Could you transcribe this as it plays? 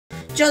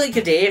jolly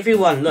good day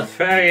everyone,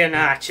 Lepharian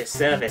Archer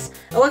Service,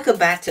 and welcome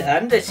back to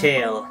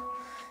Undertale.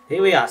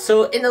 Here we are.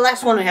 So in the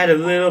last one we had a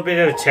little bit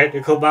of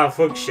technical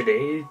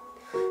functionality.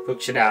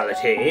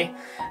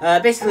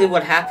 Basically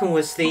what happened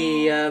was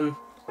the,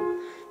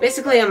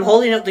 basically I'm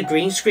holding up the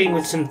green screen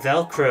with some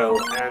Velcro,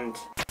 and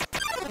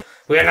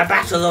we're in a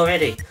battle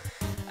already.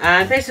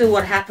 And basically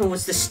what happened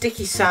was the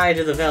sticky side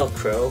of the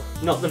Velcro,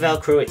 not the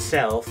Velcro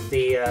itself,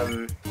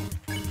 the,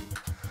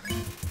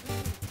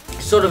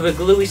 sort of a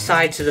gluey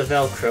side to the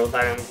Velcro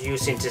that I'm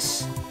using to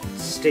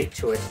stick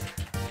to it.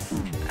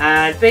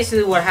 And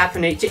basically what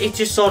happened, it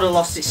just sort of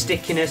lost its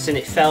stickiness and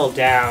it fell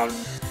down.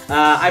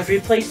 I've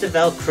replaced the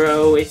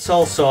Velcro, it's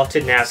all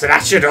sorted now, so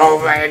that should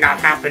hopefully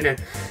not happen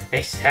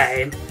this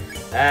time.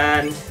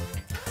 And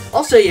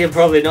also you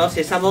probably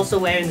noticed, I'm also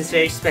wearing this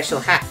very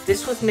special hat.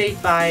 This was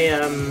made by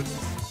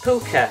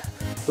Puka,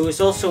 who is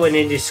also an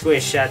Indie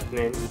Squish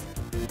admin.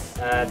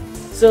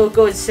 So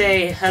go and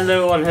say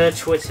hello on her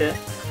Twitter.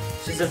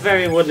 She's a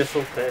very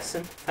wonderful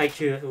person. Thank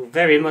you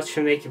very much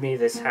for making me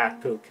this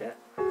hat, Puka.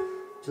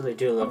 Really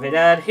do love it.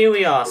 And here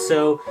we are.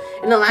 So,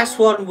 in the last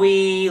one,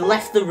 we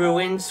left the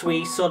ruins.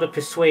 We sort of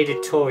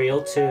persuaded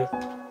Toriel to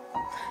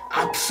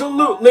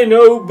absolutely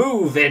no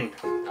moving.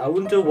 I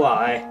wonder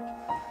why.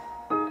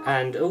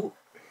 And, oh,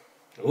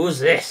 who's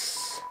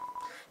this?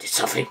 Did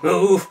something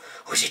move?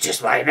 Or was it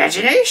just my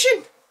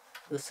imagination?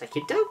 Looks like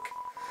a duck.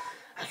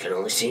 I can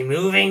only see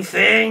moving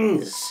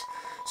things.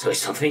 So if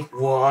something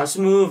was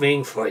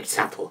moving, for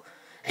example,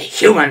 a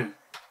human,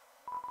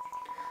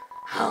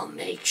 I'll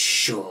make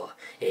sure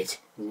it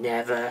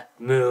never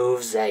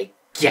moves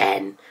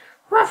again.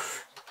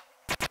 Ruff.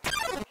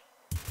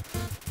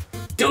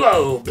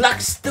 Duo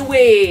blocks the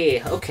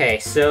way. Okay,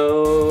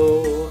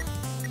 so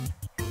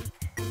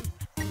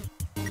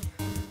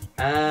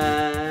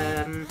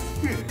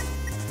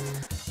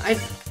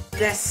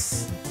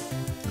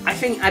I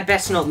think I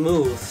best not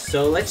move.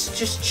 So let's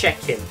just check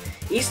him.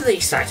 Easily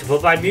excitable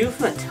by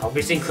movement.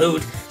 Hobbies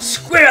include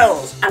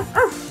squirrels.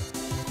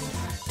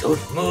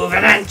 Don't move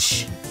an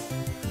inch.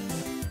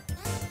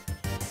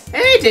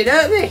 Hey, did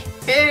hurt me.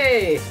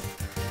 Hey.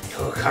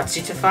 Oh, can't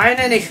seem to find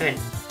anything.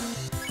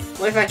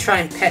 What if I try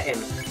and pet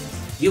him?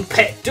 You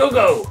pet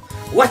Doggo.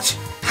 What?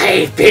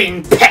 I've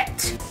been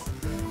pet.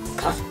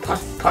 Pot,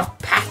 pat,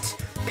 pet,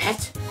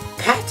 pat,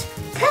 pet,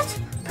 pet.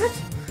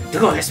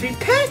 Doggo has been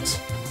pet.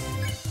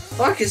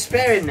 Oh, I can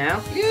spare him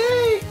now.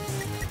 Yay.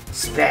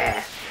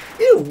 Spare.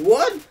 You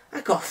won!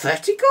 I got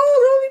 30 gold,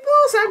 holy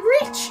balls, I'm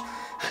rich!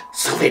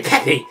 Sorry,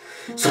 Peppy!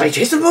 Sorry,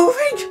 kids are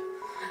moving!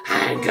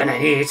 I'm gonna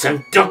need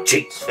some dog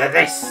treats for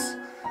this!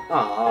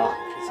 Aww,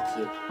 he's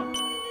cute.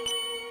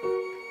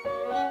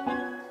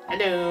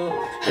 Hello?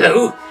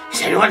 Hello?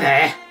 Is anyone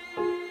there?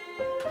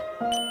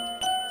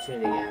 Shoot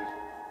again.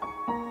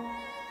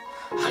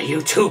 Oh,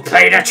 you two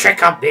played a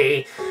trick on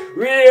me!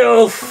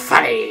 Real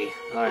funny!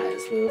 Alright,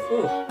 let's move.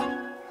 Ooh.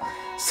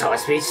 So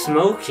it's been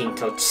smoking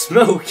dog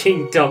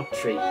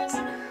treats.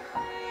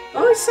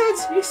 Oh,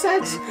 he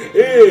said.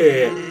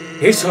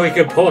 Here's something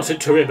important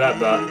to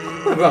remember.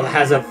 My brother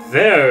has a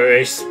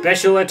very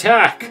special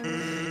attack.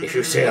 If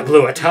you see a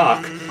blue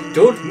attack,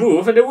 don't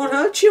move and it won't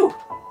hurt you.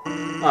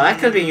 Oh, that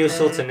could be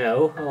useful to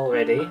know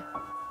already.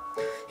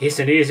 Here's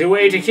an easy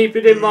way to keep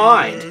it in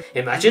mind.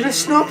 Imagine a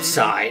stop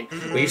sign.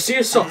 When you see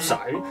a stop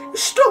sign, you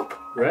stop,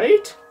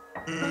 right?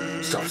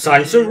 Stop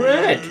signs are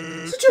red,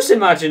 so just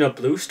imagine a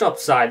blue stop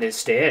sign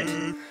instead.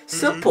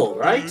 Simple,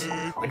 right?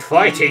 When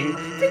fighting,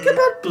 think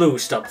about blue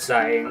stop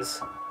signs.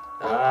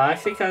 I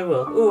think I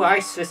will. Ooh,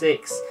 ice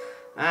physics.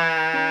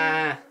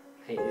 I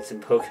hate this in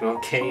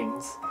Pokemon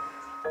games.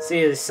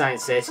 See, this sign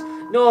says,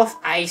 North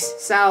ice,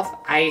 South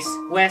ice,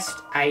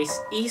 West ice,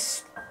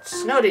 East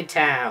snowed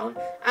town,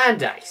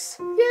 and ice.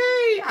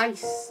 Yay,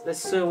 ice. Let's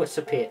see what's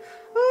up here.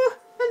 Oh,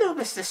 hello,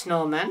 Mr.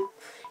 Snowman.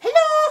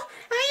 Hello,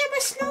 I am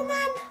a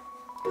snowman.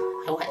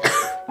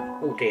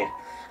 Oh dear.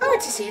 I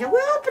want to see the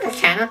world, but I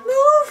cannot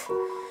move.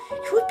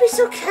 You would be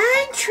so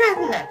kind,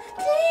 traveller.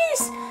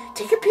 Please,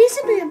 take a piece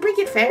of me and bring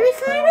it very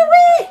far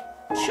away.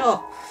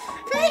 Sure.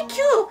 Thank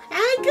you,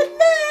 and good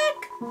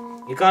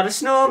luck. You got a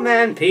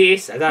snowman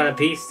piece. I got a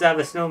piece of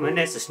a snowman.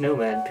 It's a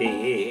snowman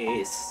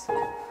piece.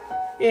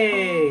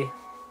 Yay.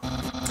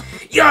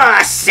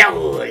 You're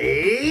so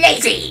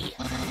lazy.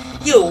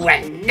 You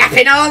were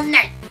napping all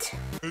night.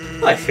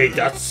 I think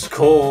that's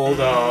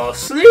called,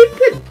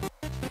 sleeping.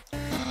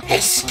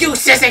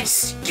 Excuses,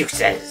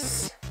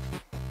 excuses!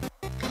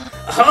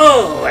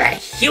 Oh, a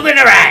human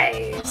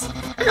arrives!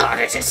 In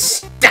order to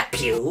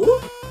stop you,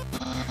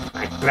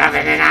 my brother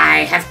and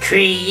I have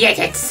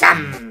created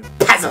some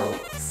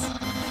puzzles.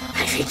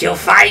 I think you'll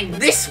find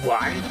this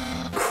one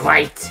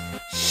quite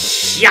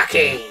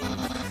shocking.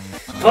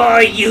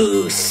 For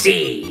you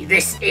see,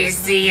 this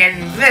is the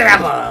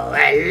invisible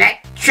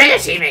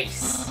electricity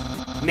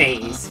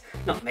maze.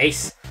 Not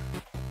mace.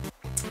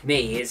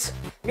 Maze.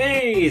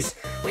 Maze!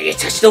 When you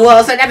touch the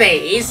walls of the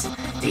maze,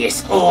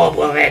 this orb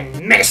will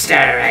administer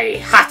a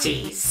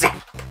hearty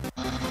zap.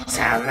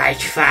 Sound like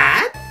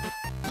fun?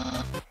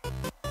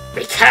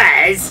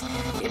 Because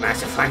the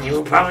amount of fun you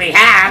will probably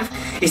have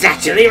is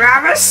actually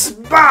rather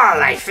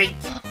small, I think.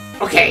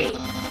 Okay,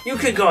 you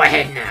can go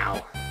ahead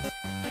now.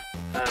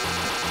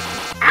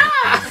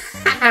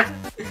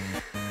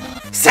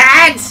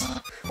 Sans!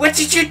 What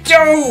did you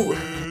do?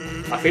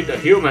 I think the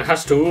human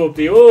has to orb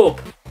the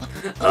orb.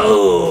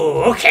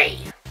 Oh, okay.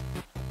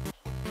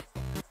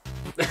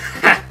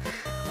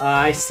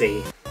 I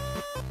see.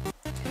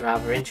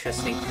 Rather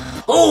interesting.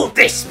 Hold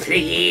this,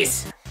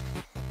 please!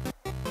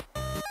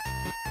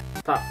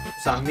 But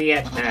it's on the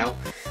end now.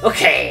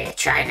 Okay,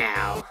 try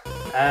now.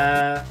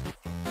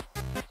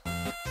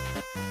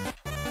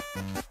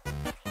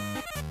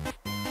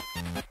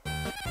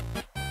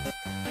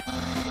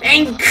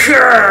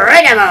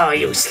 Incredible,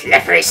 you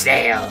slippery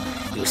snail!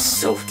 You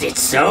solved it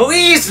so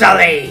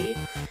easily!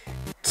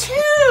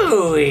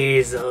 Too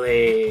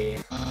easily!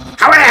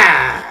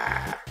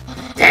 However,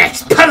 the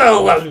next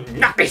puzzle will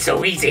not be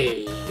so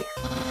easy!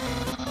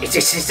 It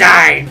is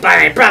designed by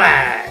my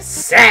brother,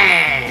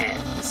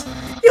 Sans!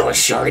 You will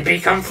surely be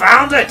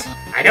confounded!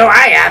 I know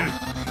I am!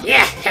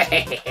 Yeah!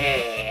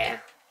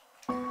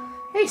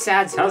 Hey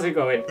Sans, how's it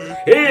going?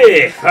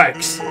 Hey,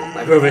 thanks!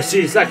 My brother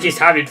seems like he's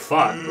having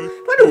fun.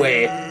 By the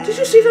way, did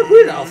you see the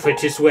weird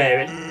outfit he's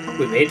wearing?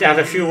 We made that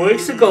a few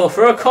weeks ago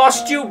for a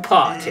costume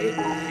party.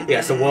 He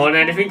hasn't worn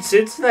anything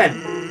since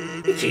then.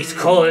 He keeps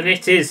calling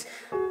it his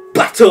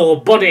battle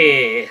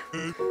body.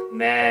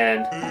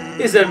 Man,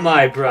 isn't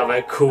my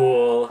brother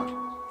cool?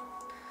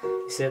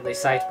 He certainly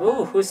sighed.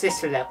 Oh, who's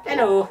this fellow?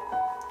 Hello.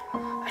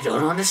 I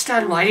don't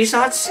understand why these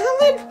aren't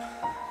selling.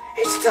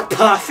 It's the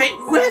perfect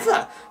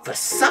weather for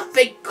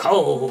something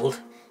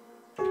cold.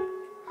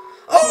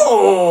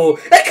 Oh,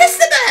 a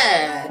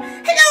customer!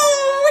 Hello,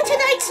 would you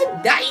like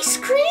some ice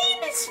cream?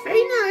 It's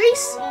very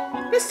nice.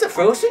 It's the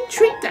frozen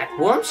treat that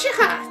warms your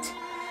heart.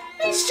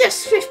 It's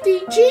just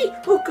 15G.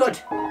 Oh, good.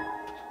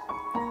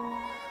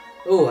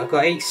 Oh, I've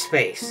got 8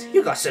 space.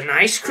 You got some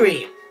ice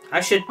cream.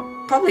 I should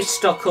probably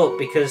stock up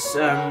because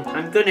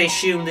I'm going to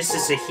assume this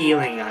is a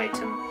healing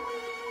item.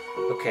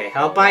 Okay,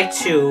 I'll buy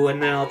 2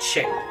 and then I'll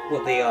check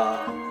what they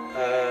are.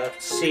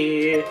 Let's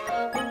see.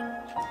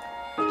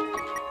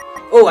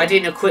 Oh, I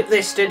didn't equip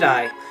this, did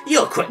I?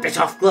 You equipped it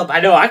off glove. I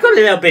know, I got a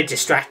little bit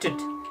distracted.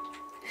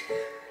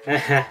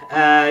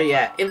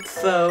 Yeah,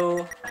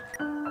 info.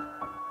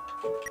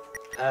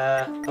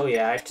 Oh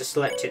yeah, I have to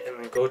select it and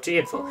then go to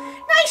info.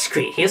 Nice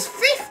cream, here's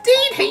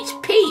 15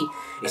 HP.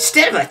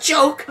 Instead of a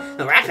joke,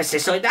 the rapper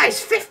says so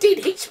nice,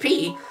 15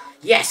 HP.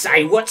 Yes,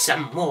 I want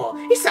some more.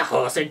 It's a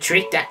wholesome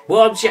treat that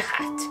warms your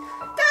heart.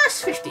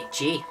 That's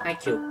 50G,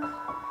 thank you.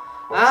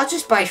 I'll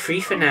just buy 3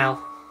 for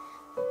now.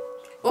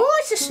 Oh,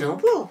 it's a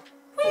snowball.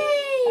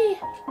 Whee!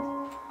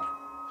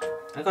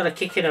 I gotta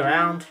kick it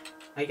around,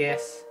 I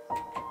guess.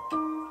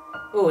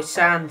 Oh, it's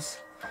Sans.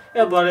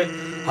 Yeah, buddy.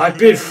 I've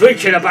been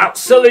thinking about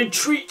selling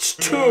treats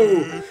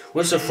too.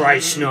 What's a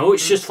fried snow?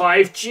 It's just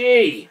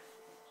 5G.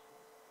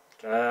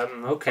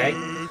 Okay.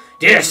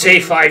 Did I say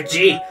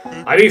 5G?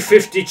 I mean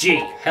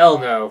 50G. Hell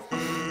no.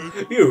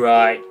 You're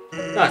right.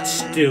 That's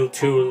still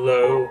too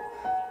low.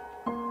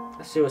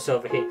 Let's see what's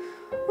over here.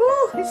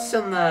 Oh, it's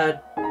some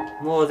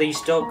more of these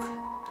dog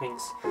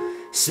things.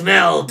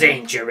 Smell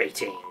danger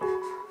rating.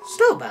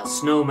 Snowball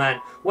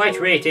snowman. White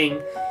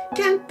rating.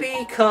 Can't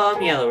be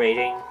calm. Yellow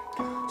rating.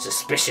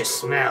 Suspicious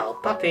smell.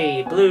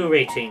 Puppy. Blue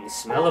rating.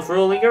 Smell of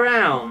rolling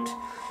around.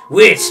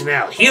 Weird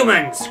smell.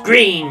 Humans.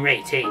 Green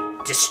rating.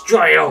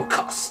 Destroy at all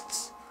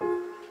costs.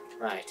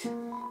 Right.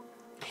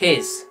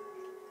 His.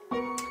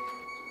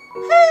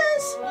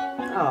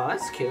 Oh,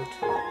 that's cute.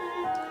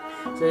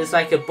 So there's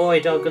like a boy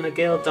dog and a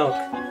girl dog.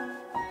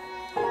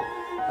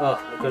 Oh,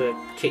 I've got to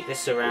kick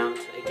this around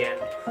again.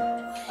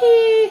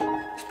 Whee!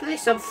 Let's play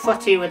some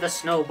footy with a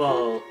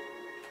snowball.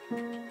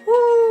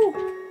 Woo!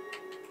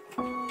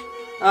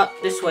 Up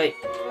this way.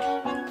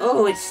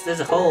 Oh, there's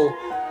a hole.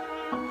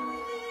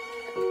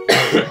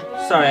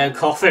 Sorry, I'm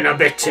coughing a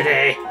bit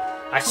today.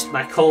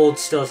 My cold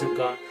still hasn't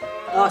gone.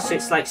 Oh, so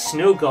it's like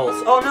snow golf.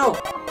 Oh no!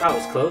 That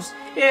was close.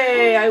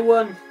 Yay, I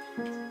won!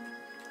 And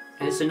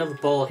there's another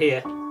ball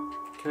here.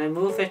 Can I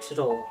move it at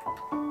all?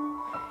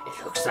 It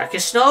looks like a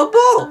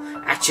snowball!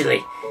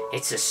 Actually,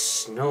 it's a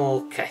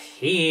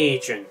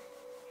snowcahedron.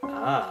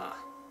 Ah.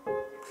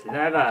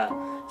 Clever.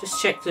 Just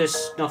check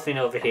there's nothing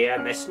over here I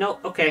missed. No,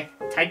 okay.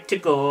 Time to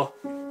go.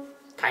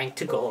 Time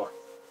to go.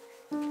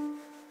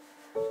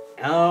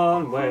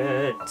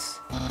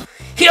 Onwards.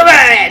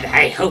 Human!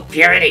 I hope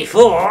you're ready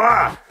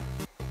for...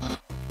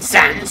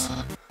 Sans,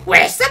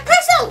 where's the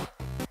puzzle?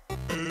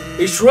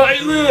 It's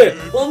right there,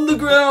 on the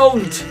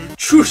ground.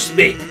 Trust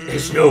me,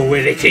 there's no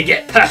way they can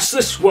get past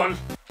this one.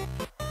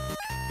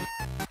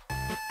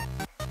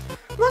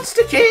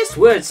 Monster case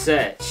word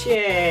search,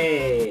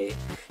 yay.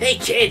 Hey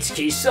kids,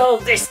 can you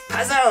solve this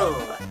puzzle?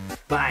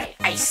 By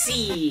I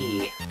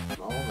see.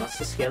 Oh,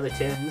 monster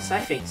skeletons, I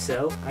think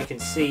so. I can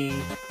see...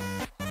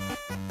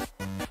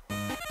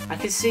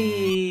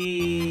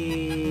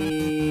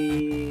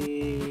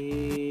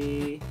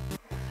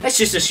 Let's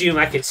just assume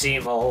I can see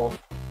them all.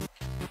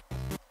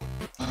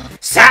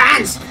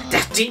 Sans!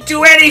 That didn't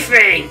do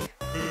anything!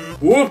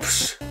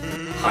 Whoops!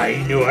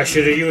 I knew I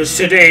should have used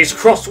today's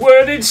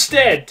crossword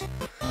instead.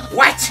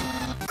 What?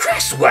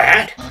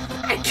 Crossword?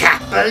 I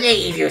can't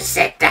believe you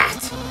said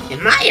that.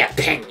 In my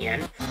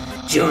opinion,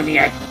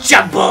 Junior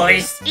Jumble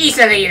is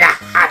easily the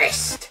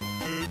hardest.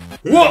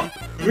 What?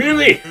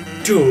 Really?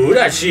 Dude,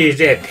 that's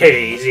easy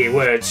peasy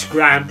word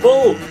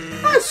scramble.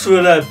 That's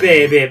full of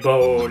baby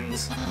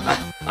bones.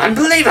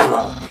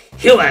 Unbelievable!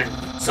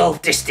 Human,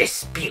 solve this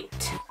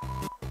dispute.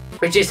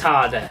 Which is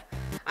harder?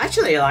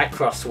 Actually, I like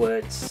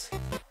crosswords.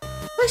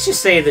 Let's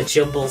just say the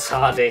jumble's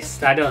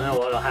hardest. I don't know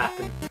what'll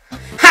happen.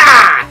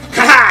 Ha!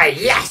 Ha ha!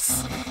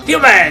 Yes!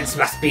 Humans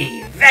must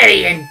be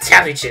very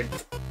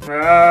intelligent.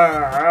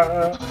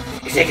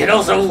 If they can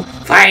also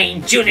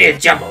find Junior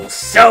Jumble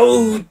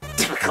so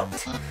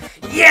difficult.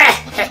 Yeah!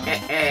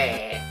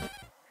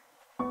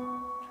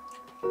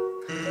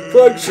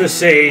 Thanks for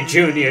saying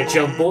Junior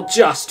Jumble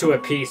just to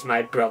appease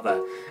my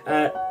brother.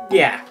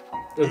 Yeah,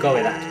 we'll go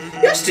with that.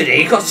 Yesterday,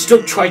 he got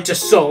stuck trying to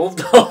solve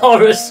the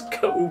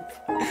horoscope.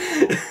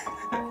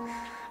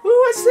 Ooh,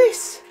 what's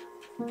this?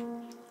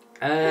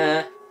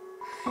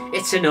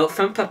 It's a note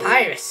from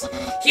Papyrus.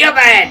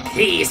 Human,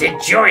 please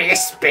enjoy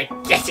this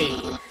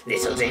spaghetti.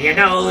 Little do you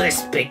know, the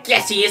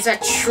spaghetti is a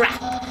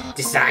trap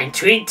designed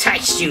to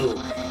entice you.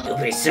 You'll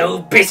be so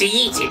busy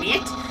eating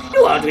it,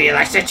 you won't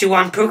realize that you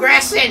aren't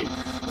progressing.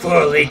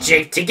 Fully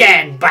japed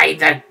again by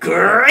the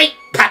great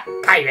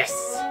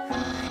Papyrus.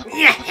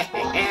 Yeah,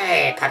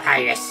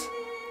 Papyrus.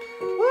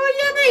 Oh,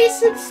 yummy,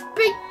 some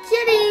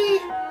spaghetti.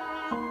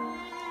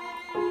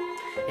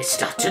 It's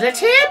stuck to the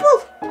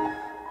table.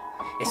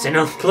 It's an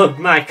unplugged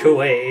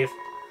microwave.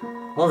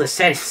 All the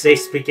sense say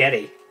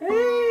spaghetti.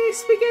 Hey,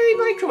 spaghetti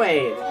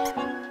microwave.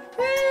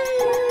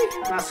 Hey,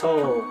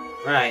 asshole.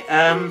 Right,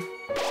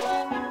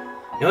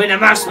 Knowing a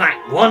mouse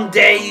might one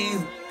day you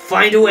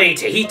find a way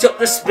to heat up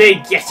the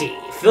spaghetti.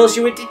 It fills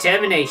you with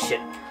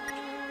determination.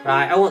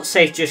 Right, I won't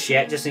save just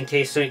yet, just in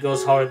case something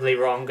goes horribly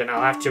wrong and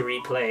I'll have to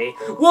replay.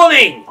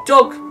 Warning!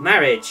 Dog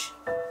marriage.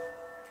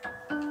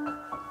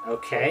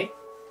 Okay.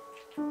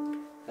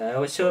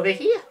 What's over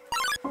here?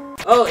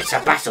 Oh, it's a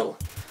battle.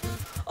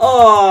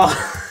 Oh,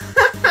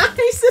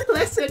 he's a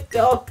lesser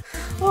dog.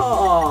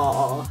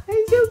 Oh,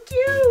 he's so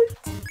cute.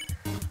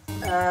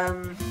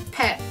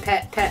 Pet.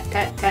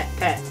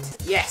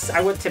 Yes,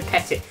 I want to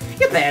pet it.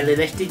 You barely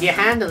lifted your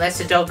hand unless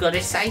the dog got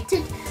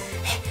excited.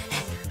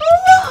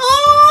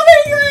 Oh,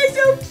 he's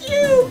so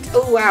cute.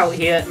 Oh, wow,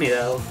 he hurt me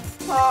though.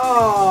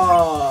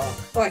 Oh,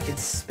 I can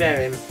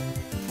spare him.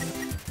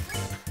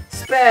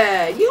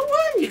 Spare, you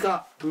won. You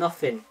got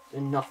nothing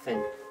and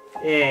nothing.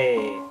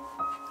 Hey.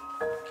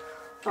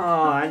 Oh,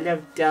 I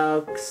love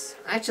dogs.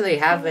 I actually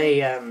have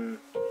a,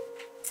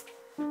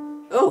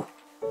 Oh,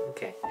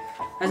 okay.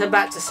 I was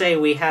about to say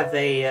we have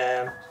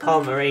a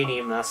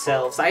Pomeranian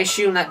ourselves. I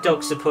assume that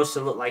dog's supposed to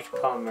look like a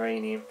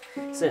Pomeranian.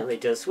 It certainly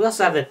does. We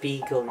also have a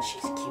beagle and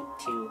she's cute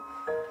too.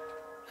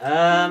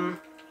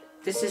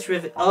 This is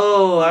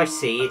oh, I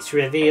see. It's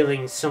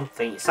revealing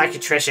something. It's like a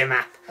treasure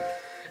map.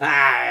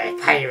 Ah,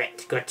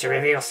 pirate, good to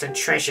reveal some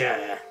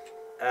treasure.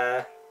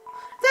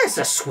 There's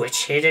a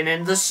switch hidden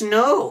in the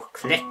snow.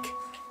 Click.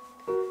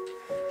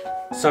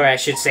 Sorry, I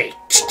should say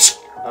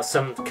or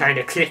some kind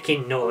of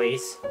clicking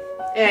noise.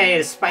 Hey,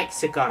 the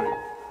spikes are gone.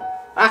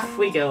 Off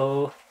we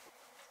go.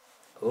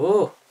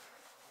 Oh.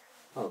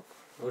 Oh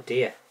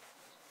dear.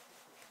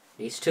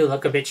 These two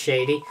look a bit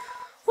shady.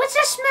 What's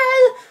that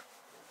smell?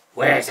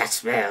 Where's that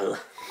smell?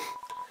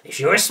 If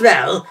you're a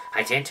smell,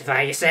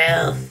 identify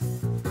yourself.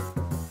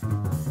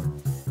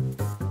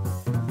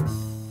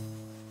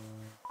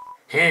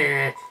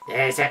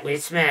 There's that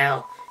weird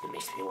smell. It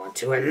makes me want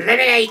to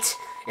eliminate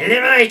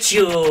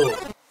you.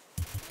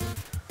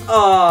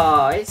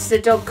 Oh, it's the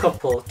dog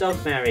couple,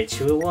 dog marriage.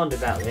 We warned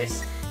about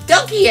this.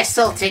 Doggy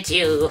assaulted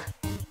you.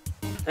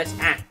 Let's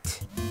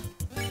act.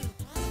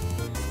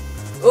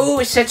 Oh,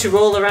 it said to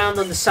roll around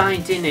on the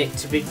sign, didn't it?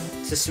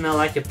 To smell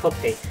like a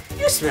puppy.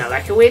 You smell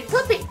like a weird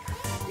puppy.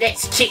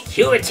 Let's kick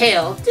your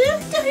tail. Do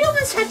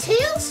humans have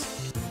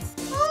tails?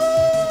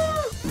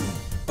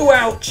 Oh,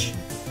 ouch.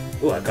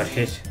 Oh, I got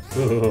hit.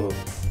 Oh.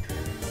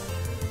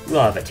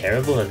 Rather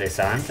terrible at this,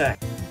 aren't I?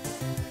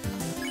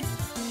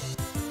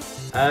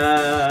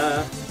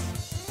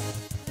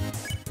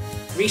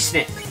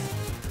 Re-sniff.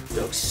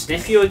 Dogs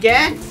sniff you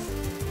again.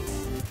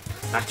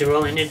 After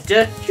rolling in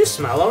dirt, you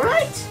smell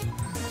alright.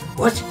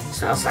 What?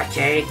 Smells like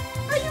a...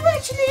 Are you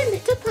actually a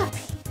little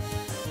puppy?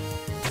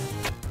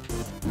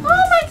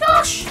 Oh my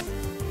gosh!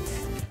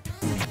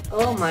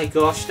 Oh my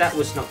gosh, that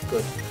was not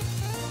good.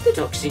 The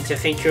dogs seem to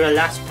think you're a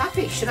last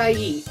puppy. Should I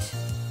eat?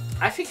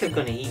 I think I'm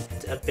gonna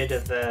eat a bit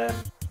of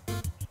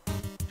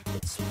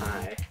it's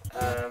pie.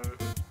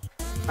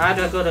 How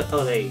do I go to...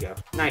 Oh, there you go.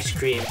 Nice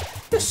cream.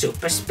 You're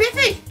super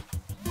spiffy.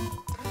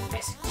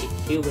 Let's kick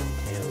human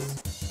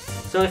tails.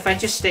 So if I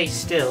just stay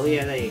still,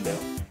 yeah, there you go.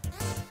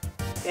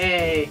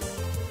 Hey.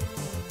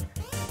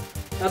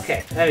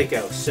 Okay, there we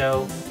go.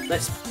 So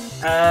let's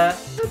a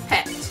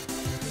pet.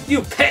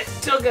 You pet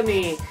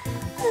dogamy.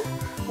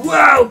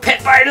 Whoa,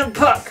 pet by the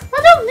puck.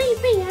 Well, don't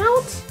leave me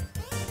out.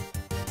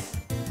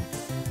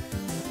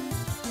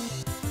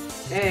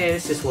 Hey,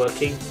 this is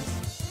working.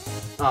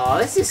 Oh,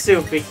 this is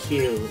super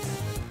cute.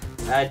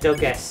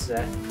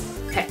 Dogessa.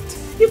 Pet.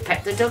 You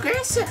pet the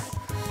Dogessa.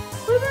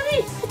 What do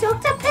you mean? A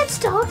dog that pets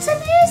dogs?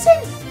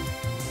 Amazing!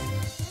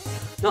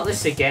 Not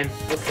this again.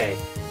 Okay.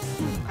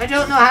 I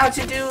don't know how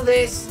to do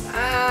this.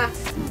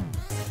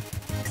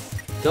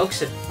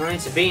 Dogs are trying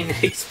to be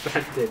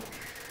expanded.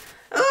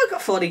 Oh, I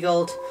got 40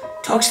 gold.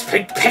 Dogs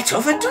pet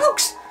other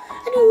dogs?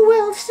 A new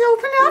world's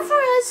open up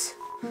for us.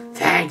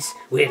 Thanks,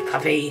 weird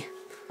puppy.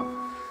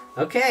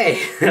 Okay,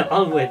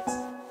 onwards.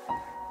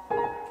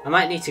 I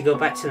might need to go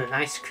back to the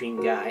ice cream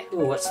guy.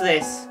 Ooh, what's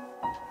this?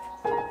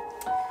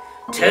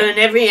 Turn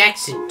every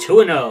X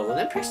into an O,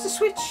 then press the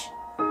switch.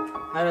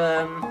 How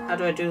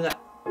do I do that?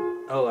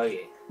 Oh,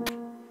 okay.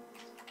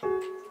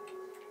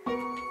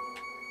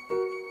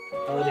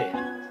 Oh dear.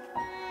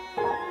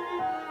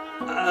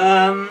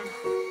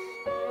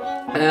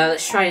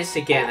 Let's try this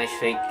again, I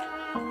think.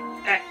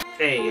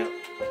 There you go.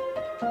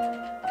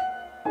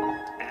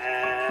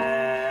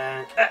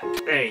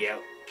 There you go.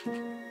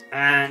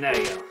 And there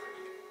you go.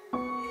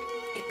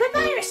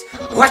 Papyrus,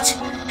 what?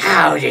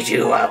 How did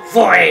you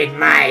avoid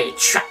my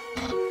trap?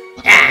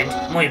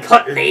 And, more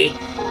importantly,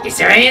 is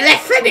there any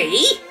left for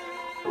me?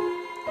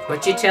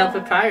 What'd you tell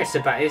Papyrus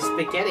about his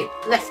spaghetti?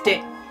 Left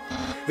it.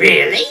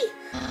 Really?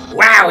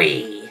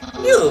 Wowie!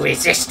 You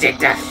resisted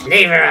the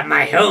flavor of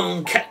my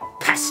home cooked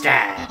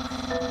pasta.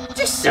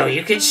 Just so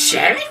you could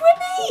share it with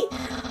me?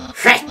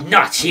 Fret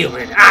not,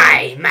 human.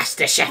 I,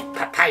 Master Chef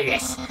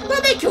Papyrus,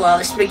 will make you all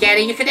the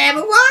spaghetti you could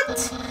ever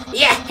want.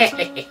 Yeah!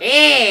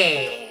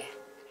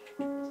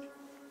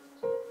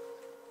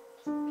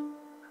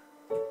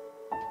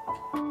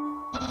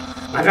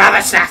 My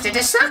brother started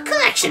a sock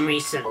collection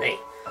recently.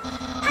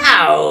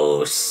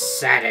 How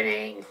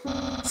saddening.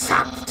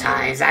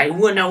 Sometimes I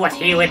wonder what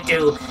he would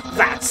do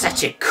without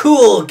such a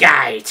cool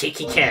guy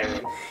taking care of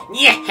him.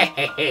 Yeah.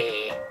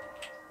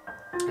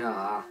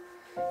 Aw,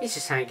 he's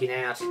just hanging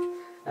out.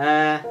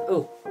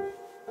 Oh.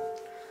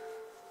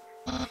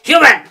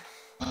 Human!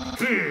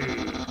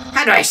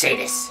 How do I say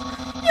this?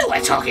 You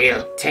were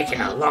taking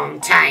a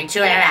long time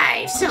to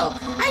arrive, so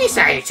I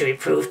decided to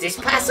improve this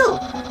puzzle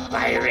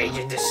by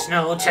arranging the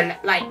snow to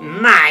look like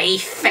my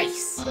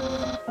face.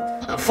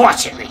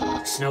 Unfortunately,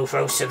 the snow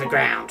froze to the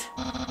ground.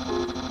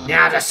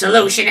 Now the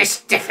solution is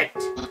different,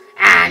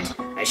 and,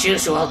 as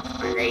usual,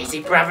 my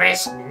lazy brother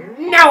is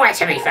nowhere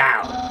to be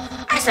found.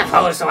 I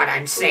suppose what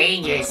I'm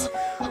saying is,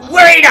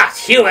 worry not,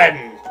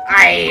 human!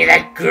 I,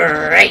 the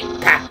great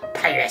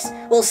Papyrus,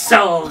 will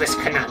solve this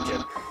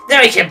conundrum.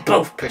 Then we can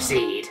both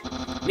proceed.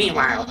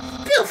 Meanwhile,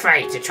 feel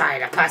free to try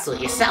the puzzle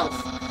yourself.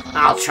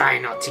 I'll try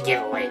not to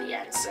give away the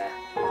answer.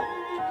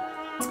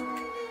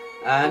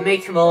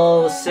 Make them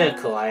all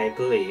circle, I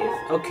believe.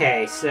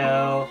 Okay,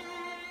 so...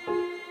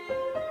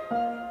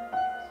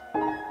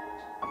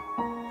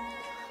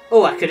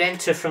 Oh, I could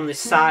enter from the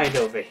side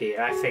over here,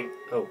 I think.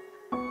 Oh.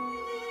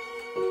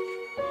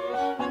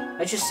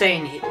 I'm just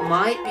saying, it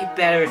might be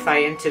better if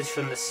I entered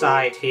from the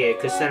side here,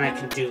 because then I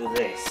can do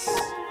this.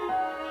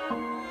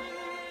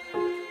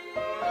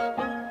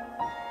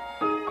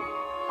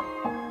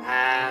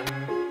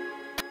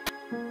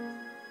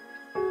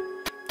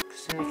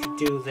 Because then I can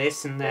do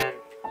this, and then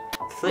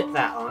flip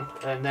that on,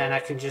 and then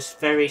I can just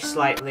very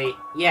slightly...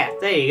 Yeah,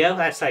 there you go,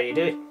 that's how you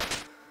do it.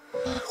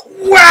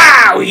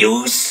 Wow,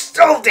 you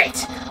solved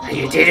it! And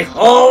you did it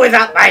all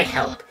without my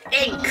help.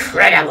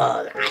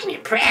 Incredible! I'm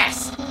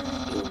impressed.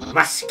 You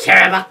must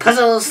care about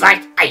puzzles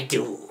like I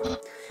do.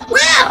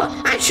 Well,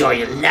 I'm sure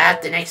you'll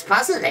love the next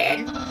puzzle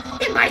then.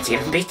 It might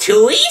even be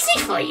too easy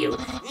for you.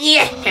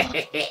 Yeah.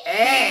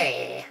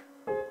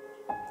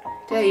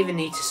 Did I even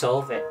need to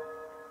solve it?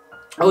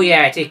 Oh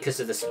yeah, I did because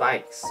of the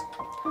spikes.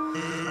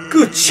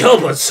 Good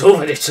job on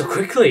solving it so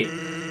quickly.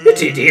 You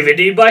didn't even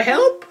need my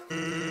help.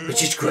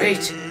 Which is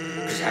great,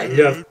 because I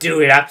love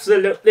doing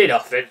absolutely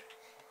nothing.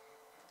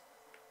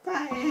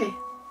 Hey.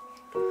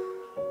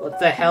 What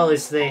the hell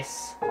is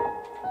this?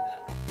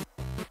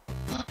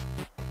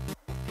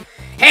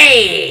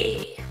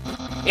 Hey!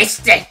 It's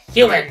the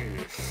human!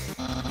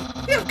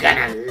 You're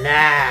gonna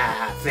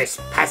love this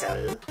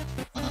puzzle.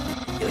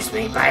 It was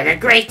made by the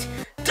great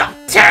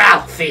Dr.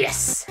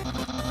 Alpheus.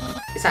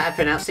 Is that how I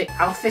pronounce it?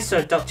 Alpheus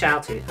or Dr.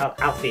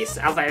 Alpheus?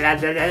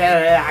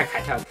 I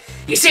can't tell.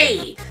 You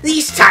see,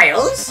 these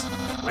tiles,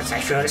 once I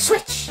throw the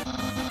switch,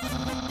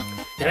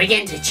 they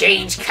begin to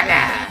change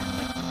colour.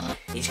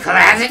 Each colour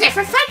has a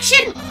different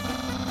function.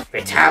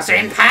 Red tiles are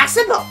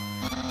impassable.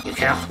 You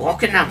cannot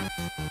walk in them.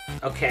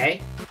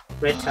 Okay.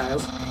 Red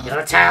tiles.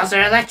 Yellow tiles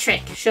are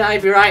electric. Should I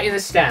be writing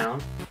this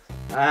down?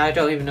 I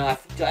don't even know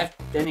if I have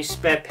any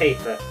spare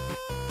paper.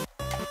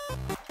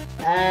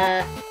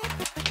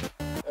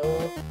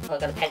 Oh, I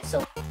got a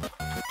pencil.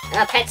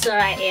 A pencil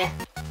right here.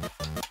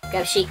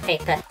 Got sheet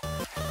paper.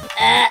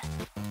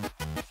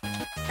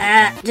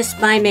 Just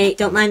mind me,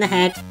 don't mind the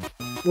head.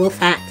 Wolf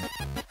hat.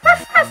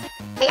 Ruff, ruff.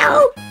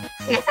 Hello?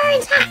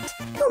 Lepharian's hat.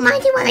 Don't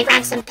mind you while I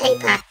grab some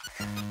paper.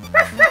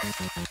 Ruff, ruff.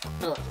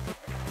 Oh.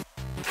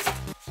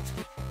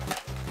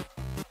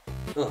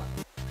 Oh.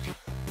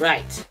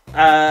 Right.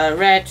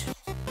 Red.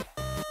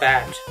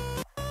 Bad.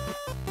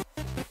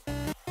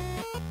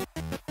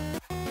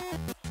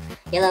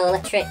 Yellow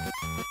electric.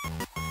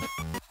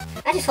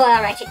 I just thought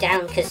I'd write it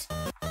down because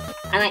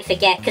I might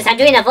forget. Because I'm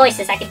doing a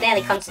voice as I can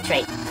barely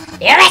concentrate.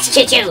 They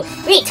electrocute you!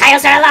 Green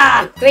tiles are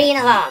alarm! Green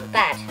alarm.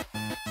 Bad.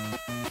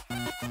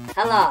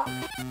 Alarm.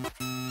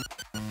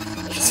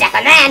 If you step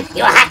on them,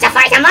 you will have to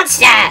fight a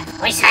monster!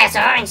 Orange tiles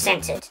are orange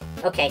scented.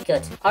 Okay,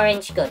 good.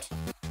 Orange, good.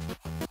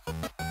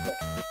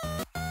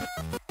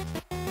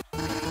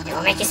 It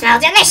will make you smell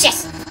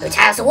delicious! Blue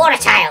tiles are water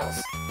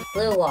tiles.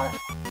 Blue water.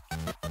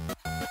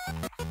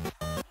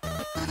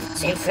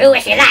 Swim through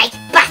if you like,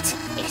 but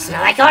if you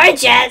smell like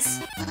oranges,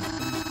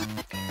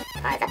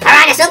 the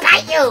piranhas will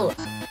bite you!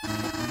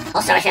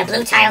 Also, if your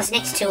blue tile's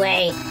next to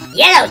a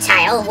yellow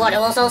tile, water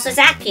will also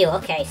zap you.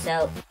 Okay,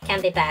 so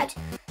can be bad.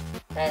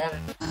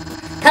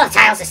 Purple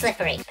tiles are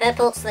slippery.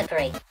 Purple,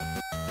 slippery.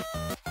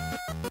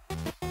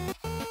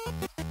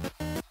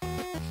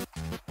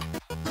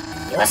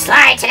 You will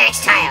slide to the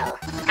next tile.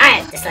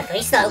 The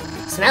slippery slope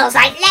smells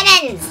like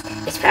lemons,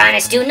 which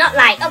piranhas do not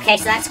like. Okay,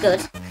 so that's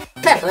good.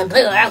 Purple and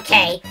blue are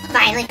okay.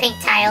 Finally, pink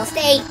tiles,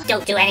 they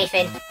don't do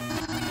anything.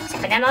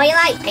 Step on them all you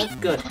like.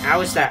 Pink. Good.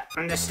 How is that?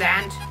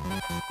 Understand?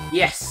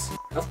 Yes,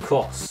 of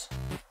course.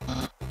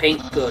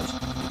 Pink, good.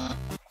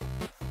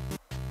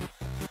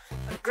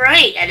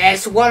 Great, and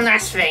there's one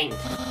last thing.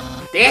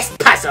 This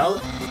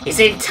puzzle is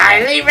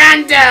entirely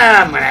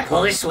random. When I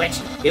pull this switch,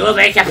 it will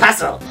make a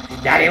puzzle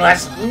that it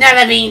was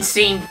never been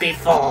seen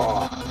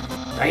before.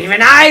 Not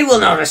even I will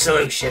know the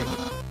solution.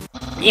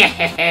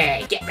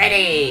 Yeah, get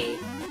ready.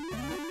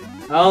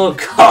 Oh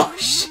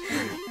gosh,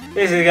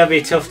 this is gonna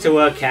be tough to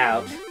work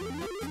out.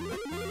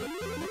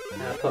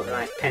 I'll put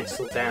my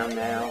pencil down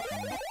now.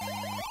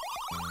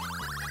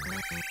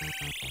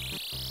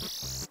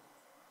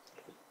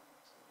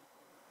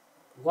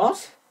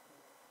 What?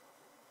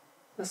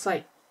 That's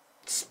like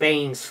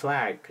Spain's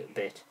flag a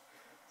bit.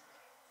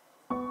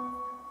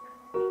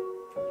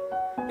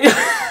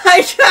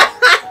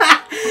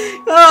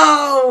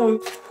 Oh!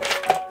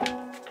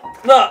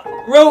 Look,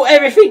 wrote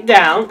everything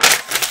down.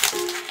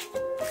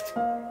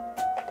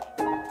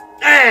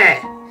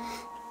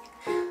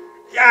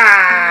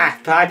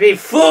 I've been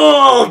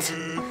fooled!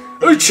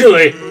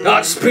 Actually,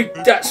 that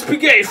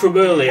spaghetti from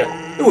earlier,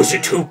 it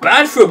wasn't too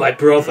bad for my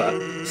brother.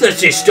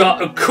 Since he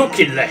started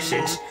cooking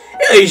lessons,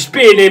 he's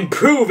been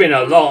improving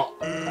a lot.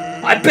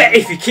 I bet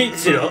if he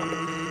keeps it up,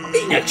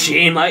 next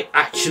year he might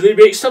actually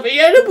make something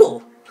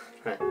edible.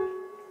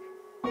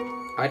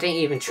 I didn't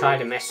even try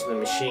to mess with the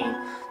machine.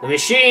 The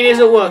machine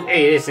isn't working.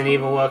 It isn't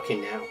even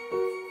working now.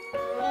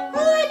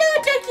 Oh,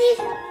 hello, Ducky.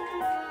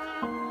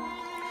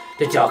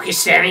 The dog is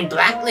staring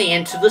blankly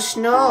into the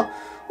snow,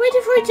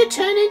 waiting for it to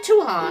turn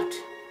into art.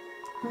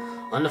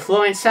 On the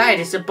floor inside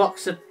is a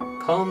box of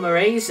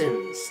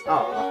Pomeranians.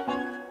 Aww.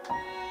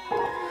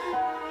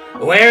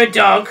 We're a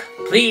dog.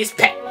 Please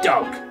pet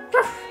dog.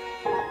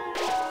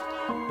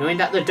 Knowing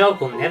that the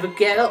dog will never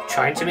get up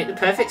trying to make the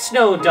perfect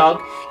snow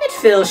dog, it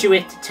fills you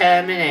with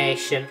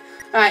determination.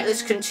 Alright,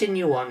 let's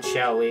continue on,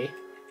 shall we?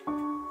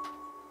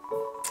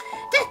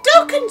 That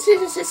dog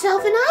considers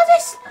itself an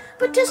artist,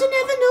 but doesn't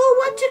ever know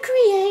what to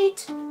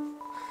create.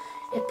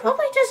 It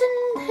probably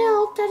doesn't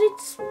help that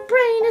its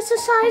brain is the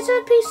size of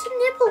a piece of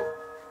nipple.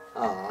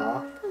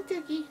 Aww. Oh,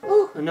 Ducky.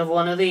 Oh, another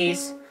one of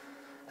these.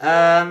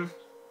 I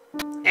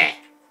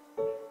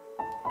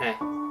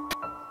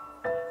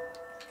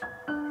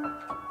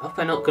hope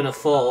I'm not gonna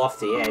fall off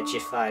the edge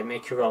if I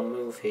make a wrong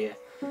move here.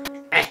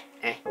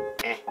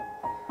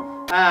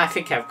 I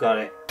think I've got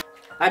it.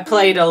 I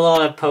played a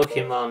lot of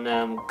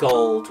Pokemon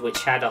Gold,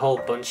 which had a whole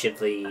bunch of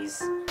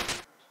these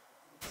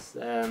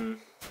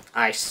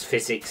ice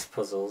physics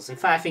puzzles. In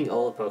fact, I think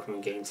all the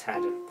Pokemon games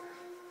had them.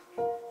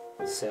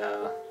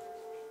 So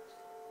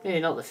maybe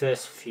not the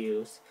first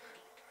few.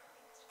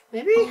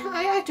 Maybe?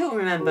 I don't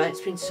remember.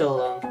 It's been so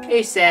long.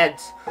 He said,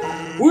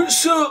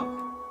 "What's up?"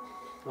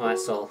 Oh,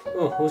 that's all.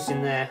 Oh, who's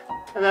in there?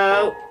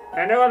 Hello?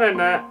 Anyone in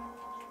there?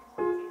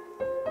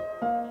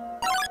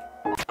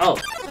 Oh,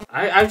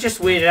 I'm just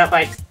weirded out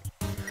by...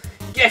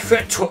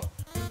 Effort to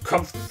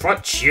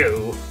confront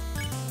you.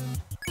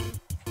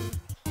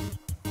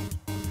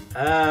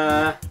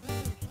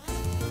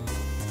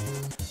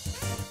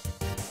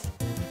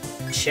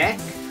 Check?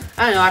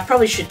 I don't know, I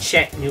probably should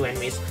check new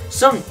enemies.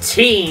 Some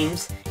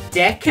teams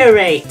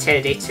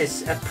decorated it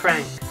as a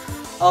prank.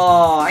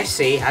 Oh, I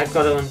see. I've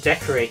got to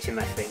undecorate him,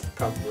 I think,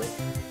 probably.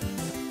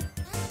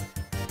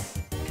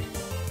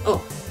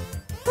 Oh,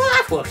 well,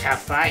 that worked out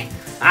fine.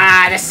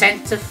 Ah, the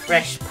scent of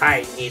fresh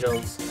pine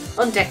needles.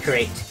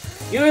 Undecorate.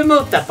 You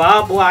remove the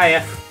barbed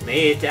wire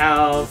made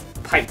of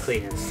pipe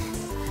cleaners.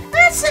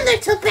 That's a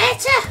little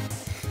better.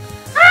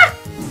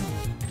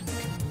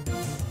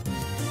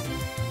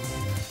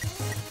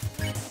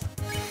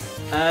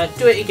 Ah!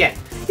 Do it again.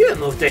 You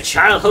remove the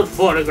childhood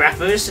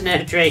photographers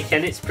and Drake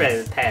and its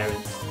parents.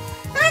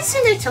 That's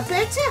a little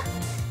better.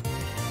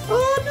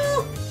 Oh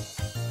no.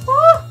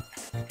 Oh!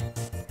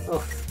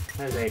 Oh,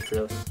 that was very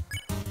close.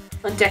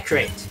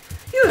 Undecorate.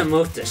 You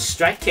remove the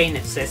strike cane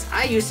that says,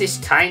 I use this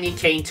tiny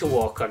cane to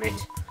walk on it.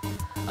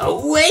 A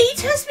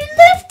weight has been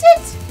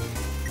lifted!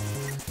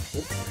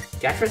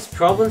 Gaffer's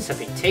problems have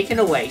been taken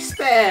away.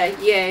 Spare!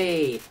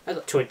 Yay! I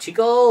got 20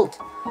 gold.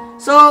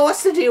 So,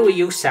 what's the deal with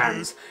you,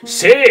 Sans?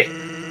 Say,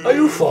 are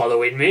you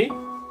following me?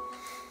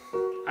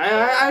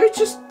 I was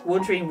just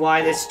wondering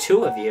why there's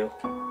two of you.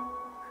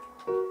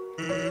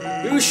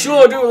 You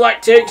sure do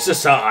like to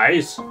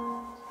exercise.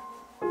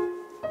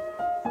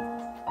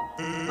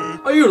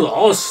 Are you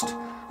lost?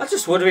 I was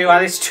just wondering why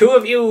there's two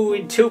of you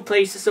in two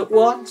places at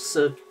once,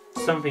 or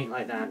something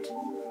like that.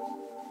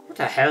 What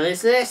the hell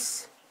is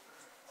this?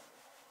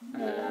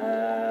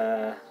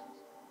 Oh,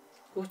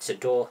 it's a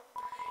door.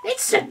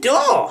 It's a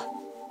door!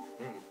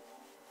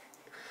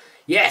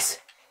 Yes,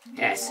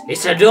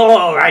 it's a door,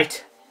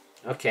 alright.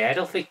 Okay, I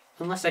don't think...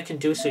 Unless I can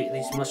do something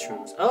with these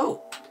mushrooms.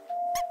 Oh!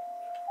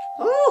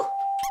 Oh!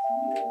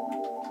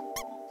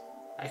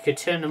 I could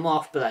turn them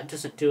off, but that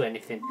doesn't do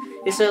anything.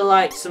 Is there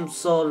like some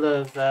sort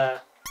of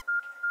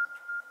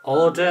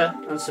order?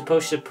 I'm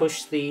supposed to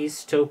push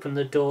these to open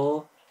the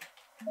door?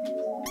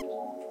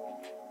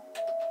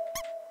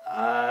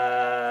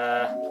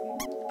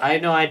 I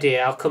have no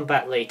idea. I'll come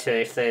back later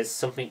if there's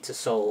something to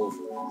solve.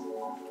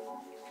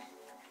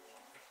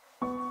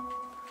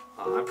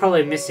 Oh, I'm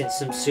probably missing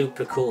some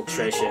super cool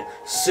treasure.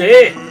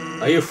 Say,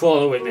 are you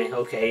following me?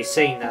 Okay, he's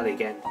saying that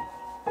again.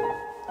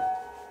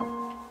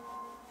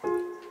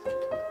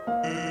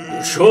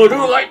 You sure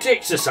do like to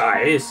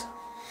exercise.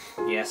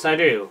 Yes, I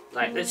do.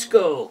 Right, let's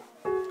go.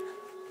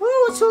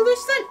 Oh, what's all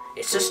this then?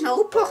 It's a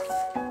snow puff.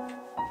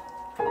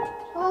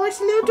 Oh, it's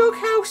a little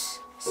doghouse.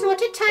 It's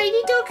not a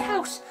tiny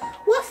doghouse.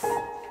 Woof.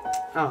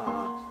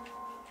 Aww.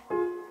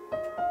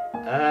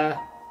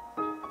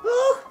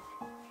 Oh.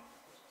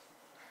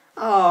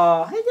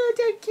 Oh, hello,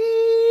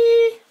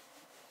 doggy.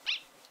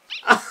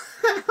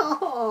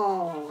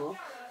 Oh.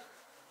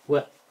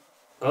 What?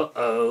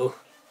 Uh-oh.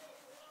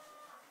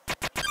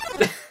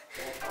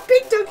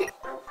 Big doggy.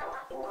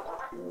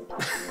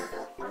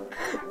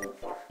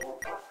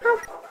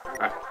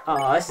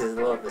 Oh, this is a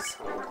lovely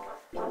song.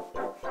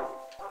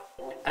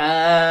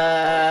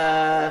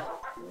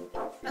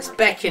 Let's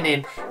beckon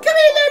him. Come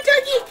here, little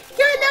doggy. Come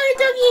here, little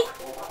doggy.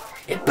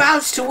 It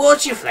bounds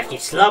towards you, Flecky.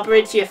 Slobber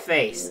into your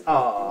face.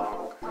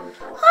 Oh.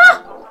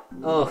 Ah.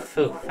 Oh,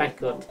 phew, thank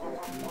God.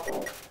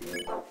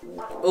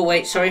 Oh,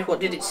 wait, sorry, what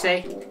did it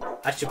say?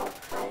 I should...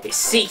 It's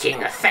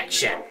seeking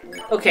affection.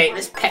 Okay,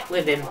 let's pet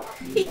with him.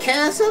 He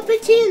curls up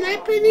into your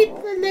lap and he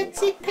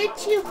lets it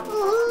pet you.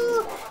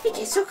 Oh, he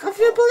gets so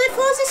comfortable it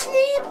falls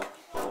asleep.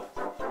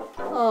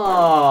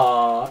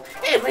 Oh.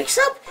 It wakes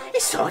up.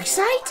 It's so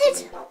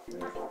excited.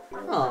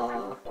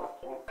 Oh.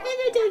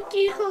 Hello,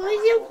 doggy. Oh,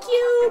 so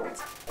cute.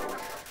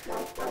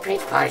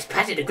 Great paws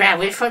patted the ground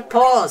with front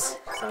paws.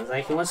 Sounds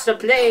like he wants to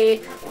play.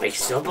 He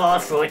makes a ball,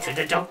 throw it to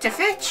the dog to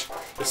fetch.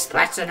 It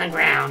splats on the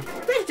ground.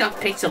 The dog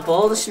picks up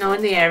all the snow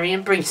in the area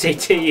and brings it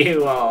to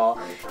you. Oh.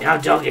 Now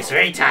dog is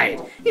very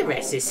tired. He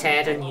rests his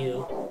head on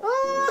you.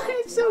 Oh,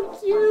 it's so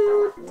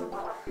cute.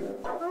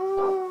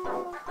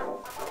 Oh.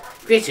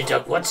 Greater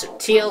dog wants a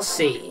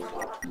TLC.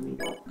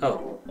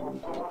 Oh.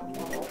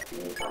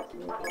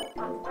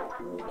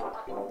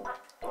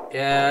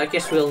 Yeah, I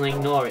guess we'll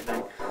ignore it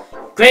then.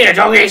 Greater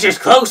dog is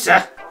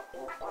closer.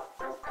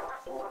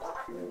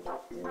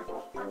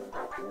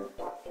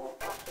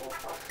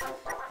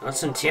 Want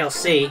some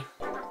TLC?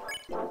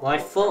 Well, I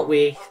thought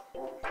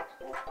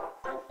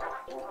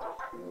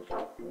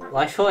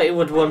it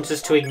would want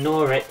us to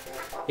ignore it.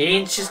 It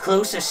inches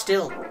closer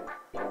still.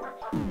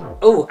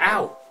 Oh,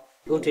 ow!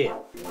 Oh dear.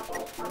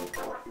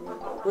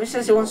 Well, it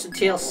says it wants some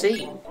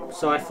TLC,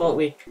 so I thought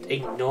we'd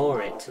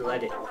ignore it to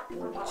let it...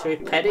 Shall we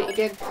pet it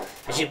again?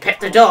 As you pet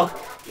the dog,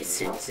 It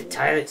sinks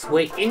entirely its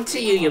weight into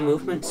you, your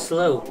movement's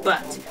slow,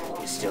 but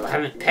you still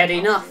haven't pet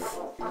enough.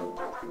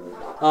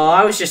 Oh,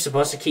 I was just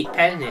supposed to keep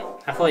petting it.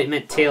 I thought it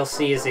meant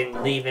TLC as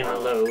in leave him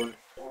alone.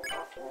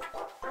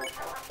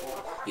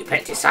 you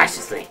pet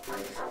decisively.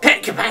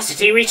 Pet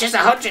capacity reaches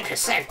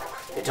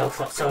 100%. The dog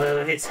flops over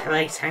with its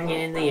legs hanging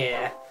in the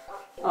air.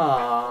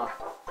 Aww.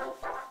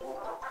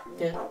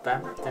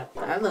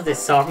 I love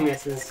this song.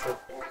 This is...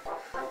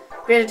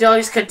 Greater dog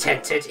is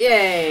contented.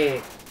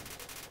 Yay!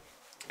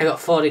 I got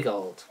 40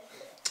 gold.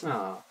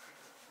 Aww.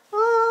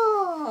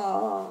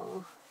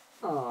 Aww.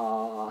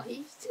 Aww.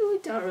 He's too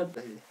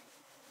adorable.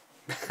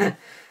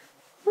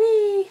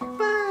 Wee!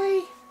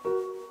 Bye!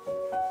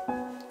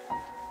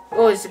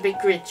 Oh, it's a big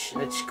bridge.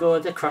 Let's go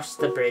across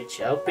the bridge.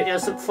 I hope it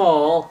doesn't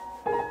fall.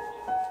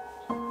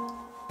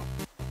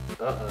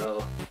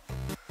 Uh-oh.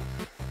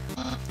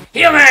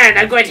 Human,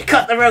 I'm going to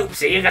cut the rope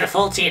so you're going to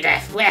fall to your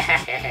death.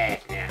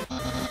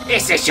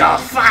 This is your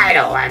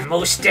final and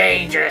most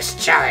dangerous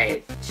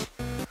challenge.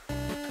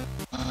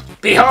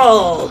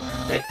 Behold,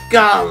 the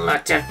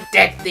gauntlet of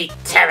deadly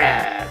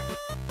terror.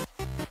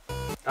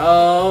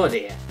 Oh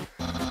dear.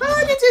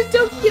 Oh, there's a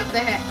doggy up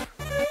there.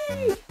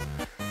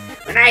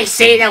 When I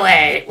say the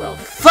word, it will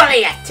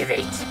fully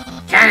activate.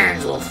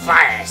 Cannons will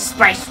fire,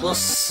 spikes will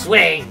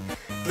swing,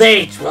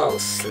 blades will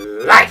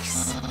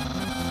slice.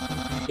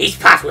 Each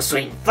path will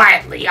swing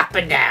violently up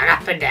and down,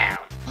 up and down.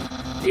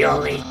 The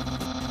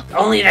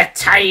only the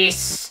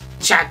tiniest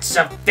chance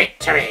of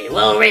victory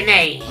will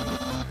remain.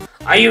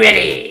 Are you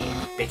ready?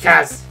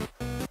 Because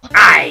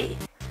I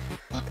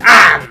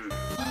am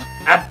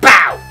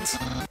about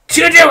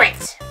to do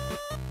it!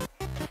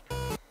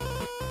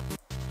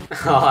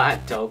 Oh,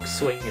 that dog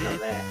swinging up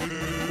there.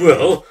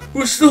 Well,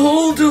 what's the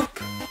hold-up?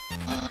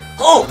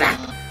 Hold up!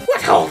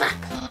 What hold up?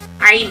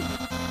 I'm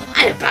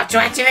about to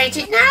activate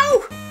it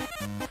now!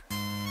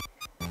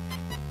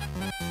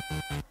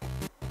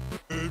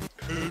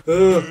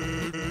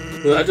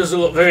 Well, that doesn't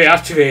look very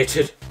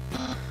activated.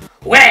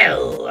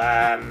 Well,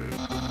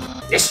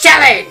 this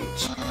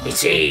challenge, it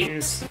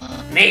seems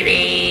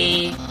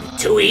maybe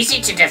too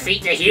easy to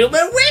defeat the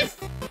human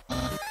with.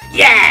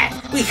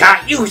 Yeah, we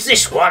can't use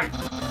this one.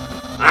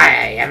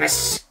 I am a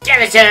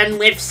skeleton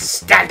with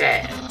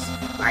standards.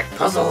 My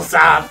puzzles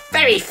are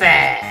very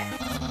fair.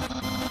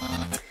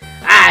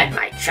 And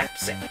my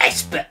traps are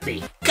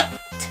expertly cut.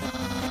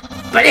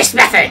 But this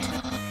method,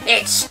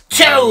 it's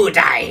too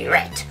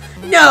direct.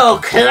 No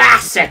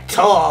class at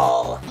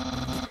all.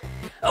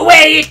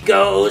 Away it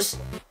goes.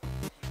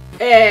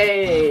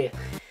 Hey!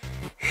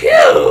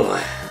 Phew.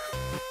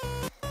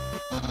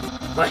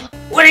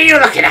 What are you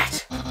looking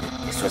at?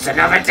 This was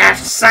another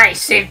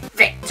decisive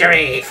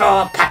victory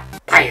for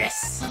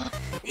Papyrus.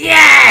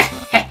 Yeah!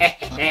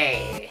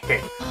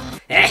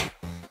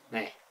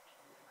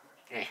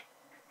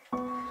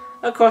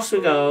 Across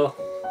we go.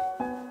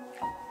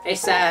 Hey,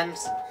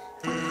 Sans.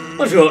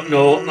 I don't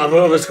know what my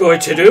brother's going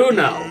to do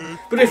now,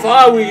 but if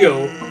I were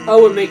you, I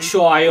would make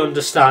sure I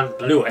understand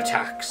blue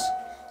attacks.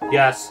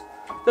 Yes,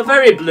 the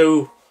very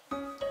blue.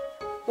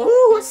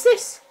 Oh, what's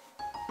this?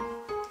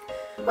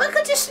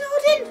 Welcome to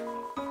Snowdin!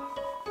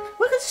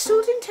 Welcome to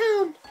Snowdin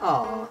Town!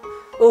 Aww.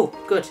 Oh,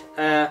 good.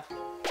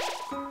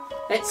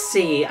 Let's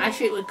see. I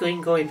think we're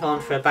going on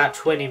for about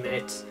 20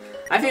 minutes.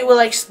 I think we'll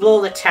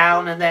explore the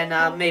town and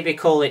then maybe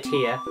call it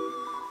here.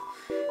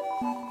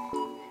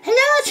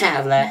 Hello,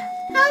 traveller.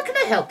 How can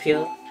I help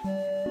you?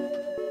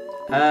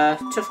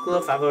 Tough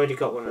glove. I've already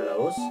got one of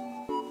those.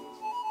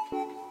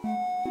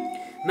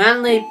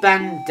 Manly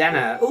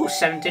bandana. Oh,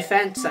 7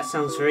 defense. That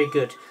sounds very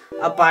good.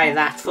 I'll buy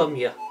that from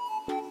you.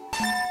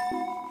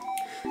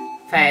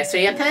 Thanks for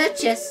your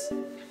purchase.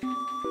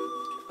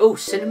 Oh,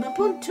 cinnamon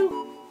bun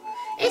too.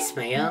 It's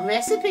my own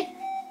recipe.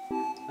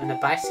 And a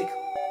bicycle.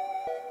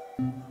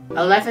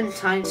 11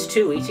 times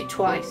 2. Eat it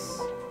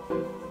twice.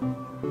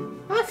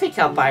 I think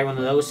I'll buy one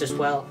of those as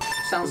well.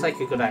 Sounds like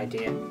a good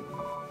idea.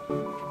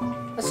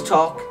 Let's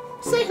talk.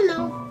 Say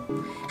hello.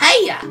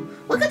 Hiya!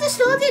 Welcome to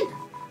Snowdin.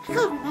 I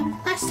can't remember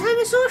last time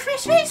I saw a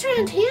fresh face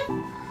around here.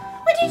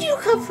 Where did you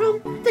come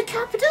from? The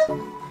capital?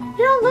 You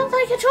don't look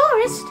like a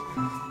tourist.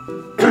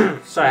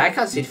 Sorry, I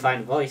can't seem to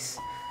find a voice.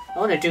 I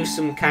want to do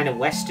some kind of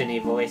western-y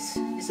voice.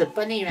 It's a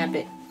bunny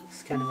rabbit.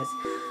 It's kind of a...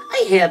 Are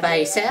you here by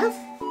yourself?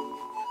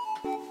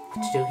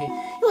 What to do here?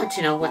 You want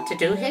to know what to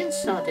do here in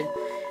Snowdin?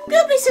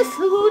 Build me some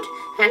food,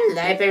 and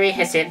library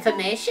has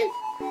information.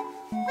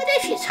 But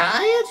if you're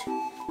tired,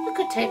 you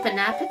could take a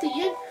nap at the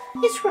inn.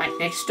 It's right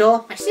next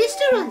door. My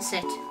sister runs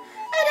it.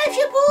 And if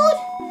you're bored,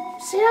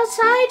 sit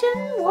outside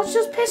and watch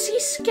those pesky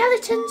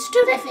skeletons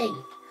do their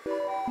thing.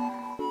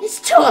 It's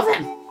 2 of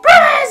them.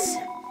 Brothers!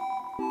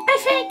 I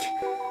think.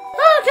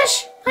 Oh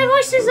gosh, my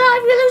voice is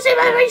I'm losing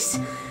my voice.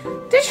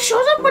 They just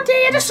showed up one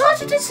day and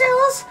assaulted the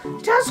cells.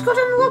 The town's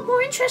gotten a lot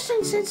more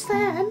interesting since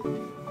then.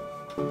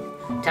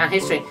 Town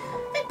history.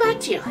 Think back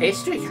to your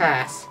history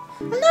class.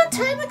 A long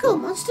time ago,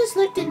 monsters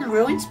lived in the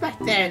ruins back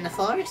there in the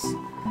forest.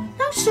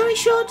 Long story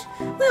short,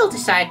 we all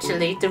decided to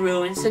leave the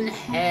ruins and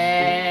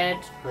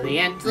head for the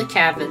end of the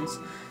caverns.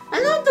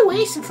 Along the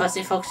way, some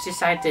fuzzy folks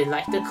decided they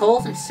liked the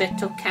cold and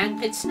set up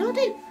camp in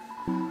Snowdin.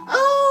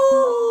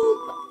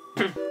 Oh,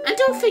 and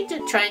don't think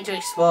they're trying to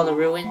explore the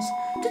ruins.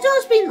 The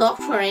door's been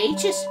locked for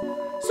ages.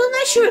 So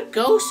unless you're a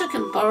ghost who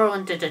can burrow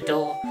under the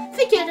door,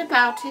 forget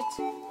about it.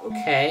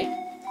 Okay.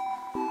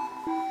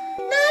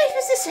 Life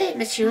is the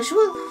same as usual.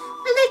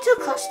 A little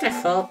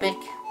claustrophobic.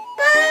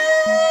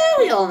 But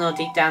we all know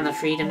deep down that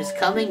freedom is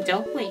coming,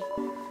 don't we?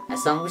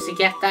 As long as we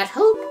get that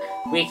hope,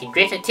 we can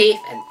grit our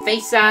teeth and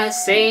face our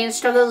same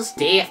struggles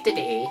day after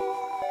day.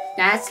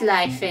 That's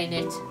life, ain't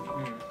it?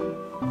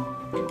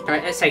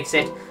 Alright, let's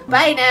exit.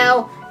 Bye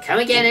now! Come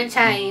again in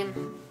time.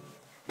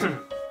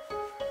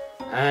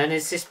 And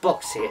there's this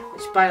box here,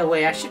 which by the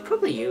way I should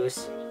probably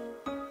use.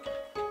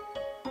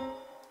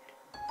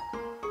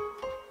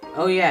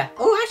 Oh yeah.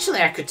 Oh,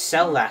 actually I could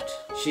sell that.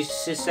 She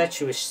said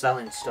she was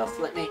selling stuff.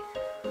 Let me...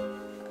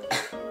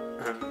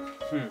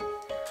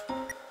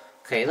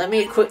 Okay, let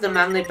me equip the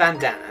manly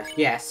bandana.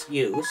 Yes,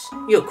 use.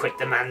 You equip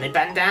the manly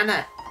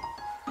bandana.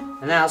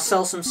 And I'll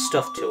sell some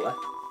stuff to her.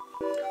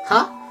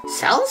 Huh?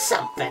 Sell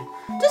something?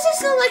 Does it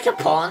sound like a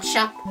pawn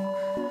shop?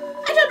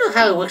 I don't know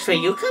how it works where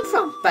you come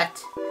from,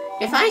 but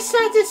if I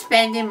started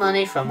spending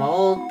money from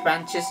old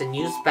branches and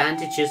used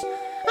bandages,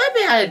 I'd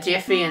be out of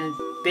jiffy and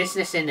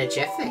business in a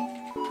jiffy.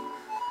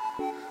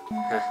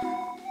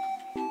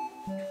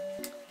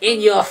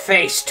 In your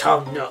face,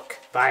 Tom Nook,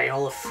 buying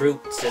all the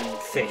fruits and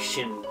fish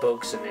and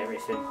bugs and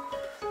everything.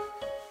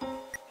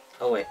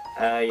 Oh wait,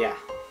 yeah.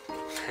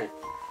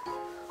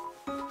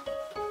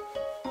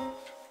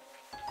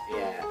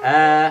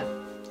 Yeah,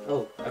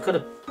 oh, I got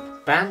a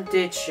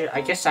bandage.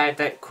 I guess I had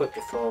that equipped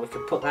before. We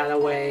can put that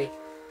away.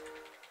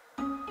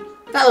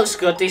 That looks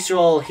good. These are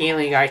all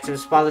healing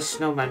items. By the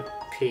snowman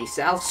piece.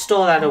 I'll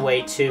store that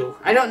away too.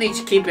 I don't need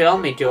to keep it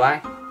on me, do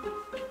I?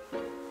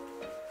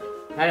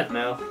 I don't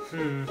know.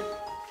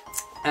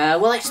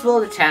 We'll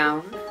explore the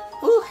town.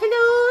 Oh,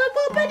 hello,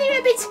 bunny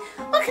rabbits.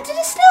 Welcome to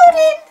the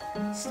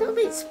Snowden.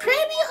 Snowman's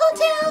Premier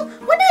Hotel.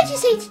 What night you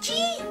say to G?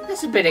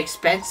 That's a bit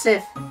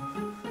expensive.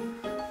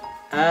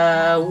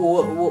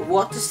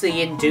 What does the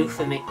inn do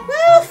for me?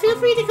 Well, feel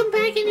free to come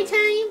back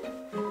anytime.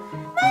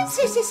 Mine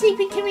says the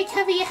sleeping can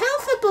recover your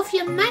health above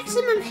your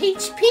maximum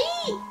HP.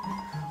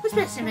 What's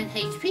maximum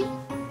HP?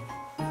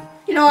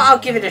 You know what, I'll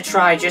give it a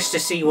try just to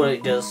see what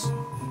it does.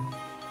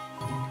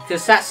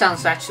 Because that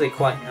sounds actually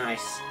quite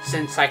nice,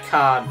 since I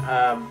can't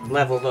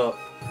level up.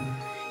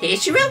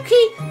 Here's your rope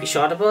key. Be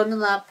sure to burn the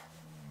lab.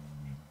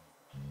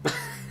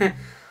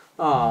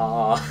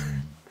 Aww.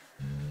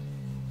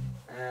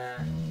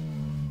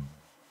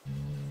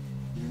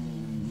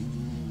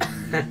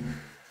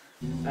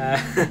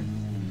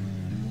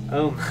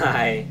 Oh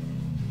my.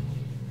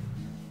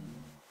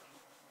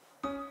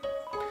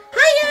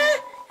 Hiya!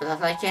 You look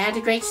like you had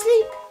a great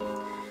sleep.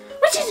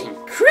 Which is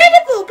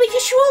incredible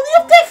because you're only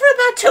up there for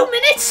about 2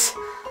 minutes.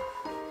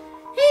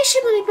 Here's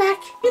your money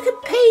back. You can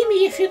pay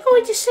me if you're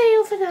going to stay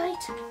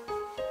overnight.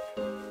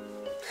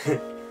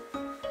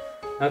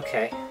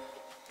 Okay.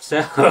 So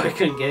I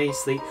couldn't get any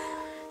sleep.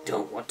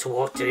 Don't want to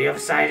walk to the other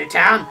side of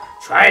town?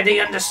 Try the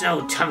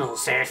undersnow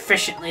tunnels. They're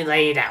efficiently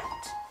laid out.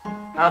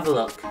 I'll have a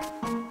look.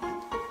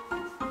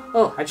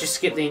 Oh, I just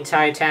skipped the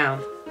entire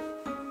town.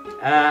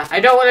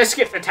 I don't want to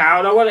skip the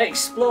town. I want to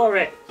explore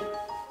it.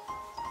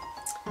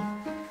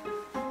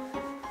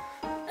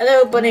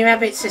 Hello, bunny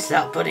rabbits. It's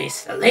not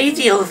bunnies. The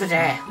lady over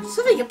there.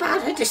 Something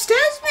about her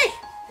disturbs me.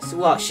 So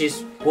what?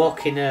 She's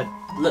walking a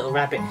little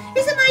rabbit.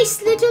 It's a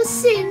nice little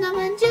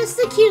cinnamon, just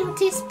the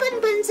cutest.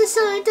 Bun buns are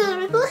so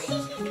adorable.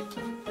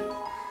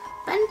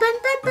 Bun bun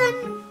bun bun.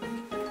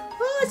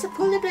 Oh, it's a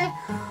polar bear.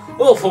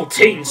 Awful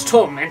teens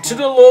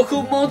tormented a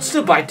local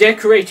monster by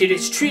decorating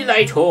its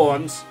tree-light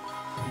horns.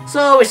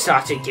 So we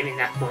started giving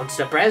that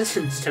monster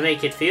presents to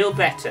make it feel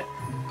better.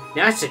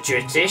 Now it's a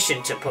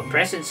tradition to put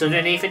presents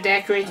underneath a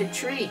decorated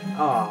tree.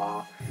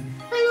 Aww.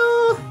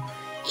 Hello.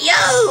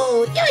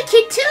 Yo, you're a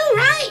kid too,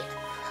 right?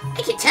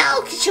 I can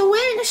tell because you're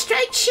wearing a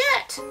striped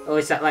shirt. Oh,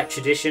 is that like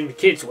tradition?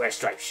 Kids wear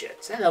striped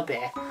shirts. Hello,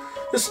 bear.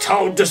 This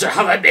town doesn't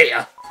have a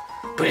mayor.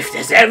 But if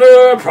there's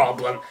ever a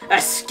problem, A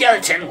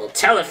skeleton will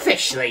tell a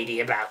fish lady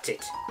about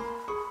it.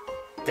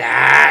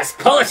 That's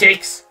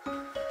politics.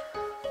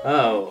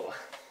 Oh.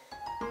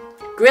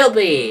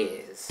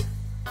 Grillbees.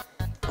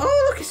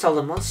 Oh, look, it's all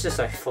the monsters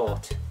I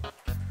fought.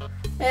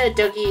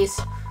 Doggies.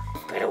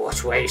 Better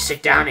watch where you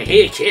sit down in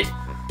here, kid.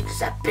 Because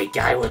that big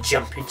guy will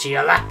jump into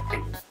your lap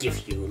and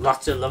give you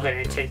lots of love and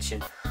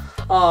attention.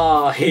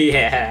 Oh,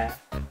 yeah.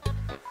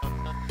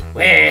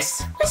 We're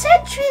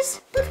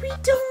entries, but we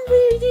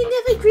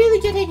never really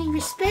get any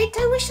respect.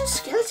 I wish the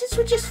skeletons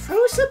would just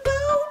throw us a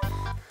bone.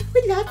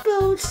 We love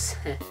bones.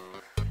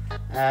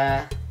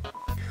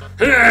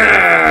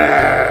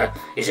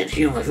 Isn't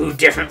human food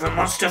different from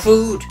monster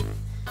food?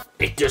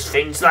 It does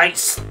things like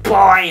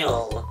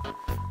spoil.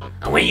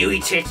 And when you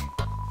eat it,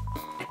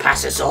 it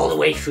passes all the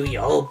way through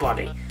your whole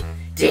body.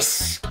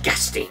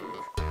 Disgusting.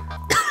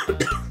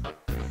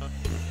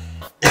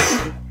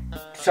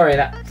 Sorry,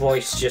 that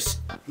voice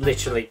just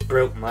literally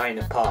broke mine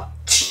apart.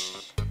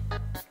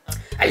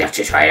 I'd love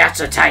to try that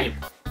sometime.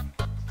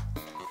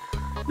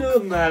 No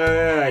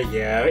matter,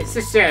 yeah, it's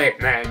the same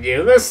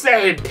menu, the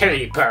same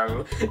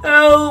people.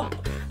 Help!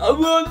 I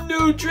want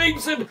new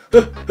drinks and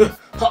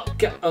hot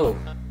oh.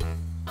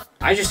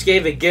 I just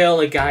gave a girl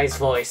a guy's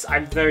voice.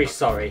 I'm very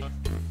sorry.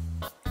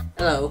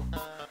 Hello.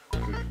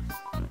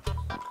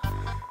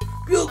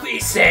 Ruby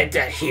said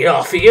that he'd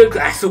offer you a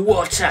glass of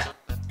water,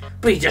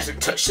 but he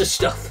doesn't touch the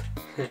stuff.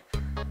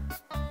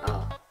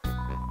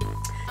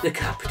 the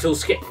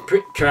capital's getting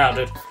pretty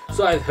crowded,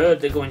 so I've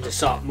heard they're going to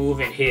start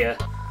moving here.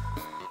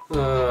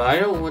 I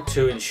don't want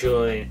to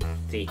I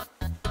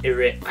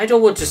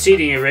don't want to see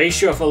the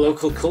erasure of a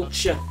local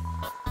culture,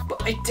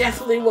 but I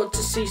definitely want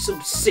to see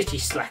some city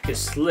slackers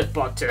slip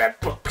onto their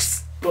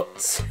butts.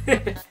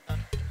 The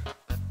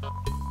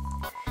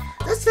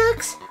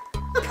thugs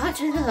are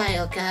part of the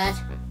Royal Guard,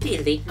 the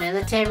elite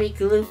military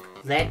group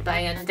led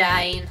by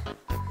Undyne.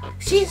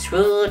 She's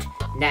rude,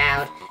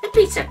 loud, and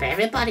beats up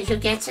everybody who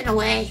gets in the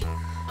way.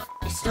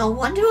 It's no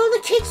wonder all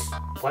the kids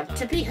want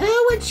to be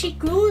her when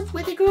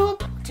they grow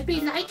up to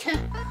be like her.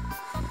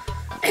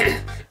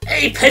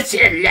 He puts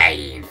it in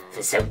line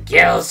for some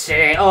girls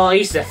today. Oh,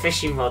 he's the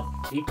fishing rod.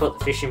 He put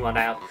the fishing rod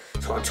out.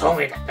 Someone told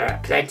me that there are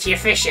plenty of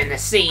fish in the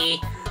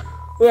sea.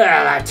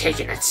 Well, I'm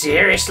taking it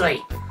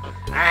seriously.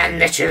 I'm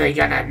literally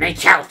gonna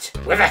make out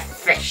with a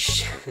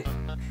fish.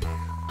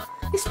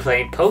 It's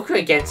playing poker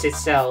against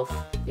itself.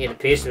 It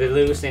appears to be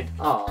losing.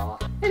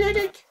 Aww. Hello,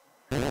 Dick.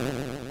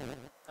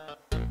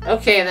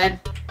 Okay then.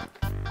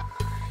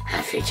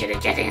 I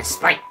featured getting a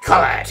spiked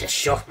collar to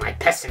show off my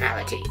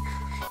personality.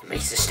 It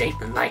makes a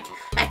statement like,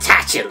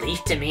 attach a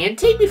leaf to me and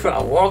take me for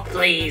a walk,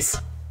 please.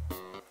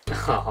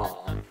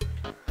 Oh,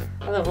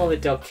 I love all the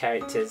dog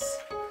characters.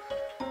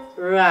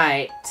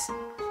 Right.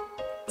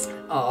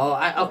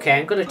 Oh, okay,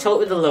 I'm going to talk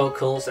with the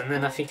locals and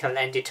then I think I'll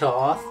end it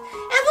off.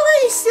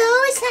 Everybody's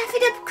always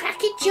laughing up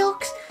cracking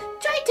jokes,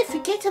 trying to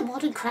forget a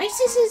modern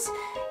crisis is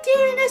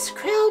daring us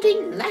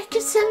crowding like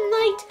a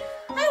sunlight.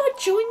 I would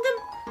join them,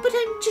 but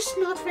I'm just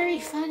not very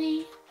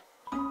funny.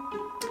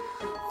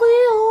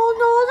 We all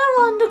know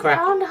the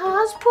underground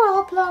has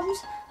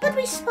problems, but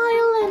we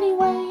smile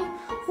anyway.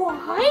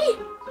 Why?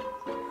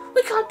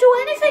 We can't do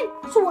anything,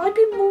 so I'd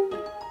be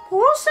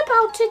morose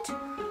about it.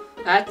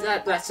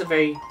 That's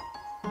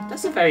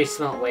a very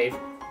smart way of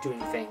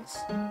doing things,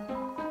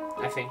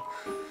 I think.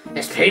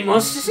 Let's play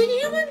monsters and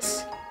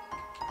humans.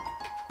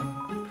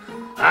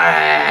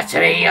 Ah, to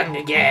be young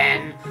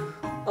again.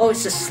 Oh,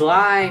 it's a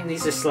slime.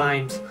 These are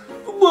slimes.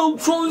 Well,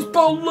 is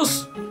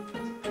boundless.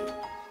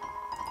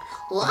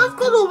 Well, I've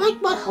got to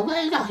make my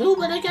way a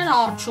human again,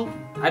 aren't you?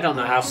 I don't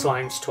know how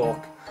slimes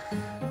talk.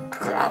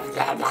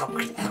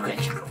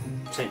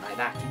 Something like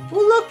that. Oh,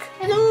 look!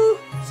 Hello!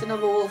 It's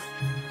another wolf.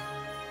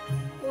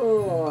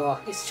 Oh,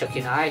 he's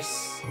chucking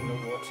ice in the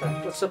water.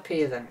 What's up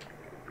here then?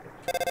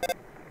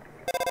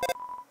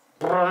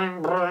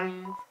 Bring,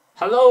 bring.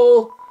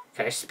 Hello?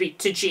 Can I speak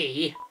to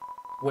G?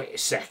 Wait a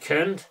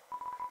second.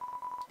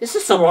 Is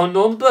this the wrong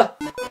number?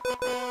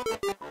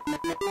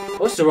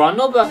 Oh, it's the wrong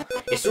number.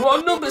 It's the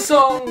wrong number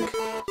song.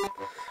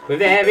 We're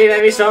very,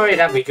 very sorry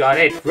that we got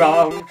it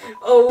wrong.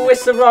 Oh,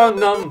 it's the wrong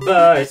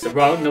number. It's the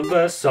wrong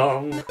number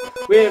song.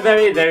 We're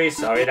very, very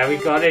sorry that we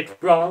got it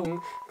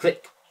wrong.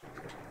 Click.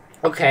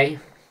 Okay,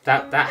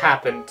 that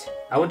happened.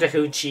 I wonder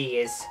who G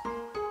is.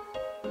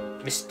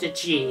 Mr.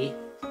 G.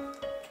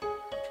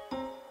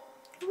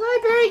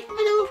 Library,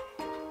 hello.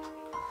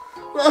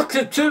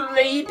 Welcome to the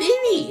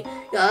library.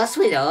 Yours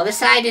with all the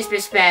sign is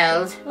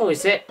misspelled. Oh,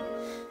 is it?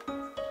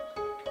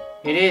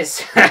 It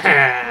is.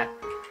 The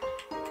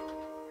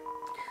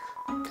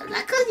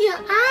look on your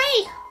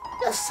eye.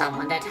 You're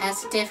someone that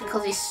has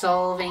difficulty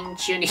solving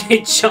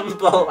junior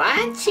jumble,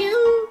 aren't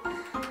you?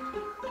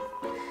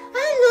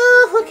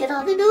 I love looking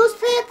on the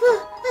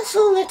newspaper. I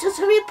saw letters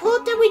to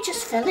report that we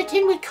just fell it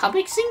in with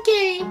comics and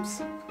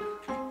games.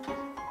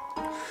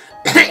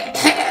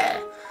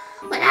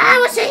 When I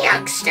was a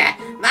youngster,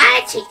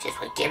 my teachers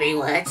would give me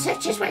words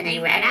such as when they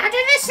ran out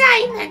of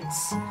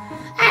assignments.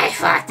 I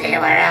thought they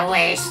were a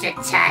waste of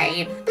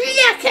time, but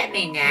look at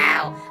me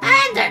now.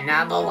 I'm the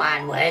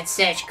 #1 word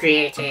search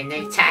creator in the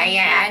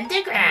entire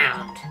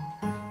underground.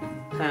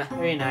 Huh,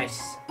 very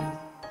nice.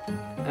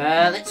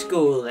 Let's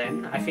go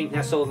then. I think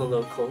that's all the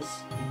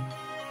locals.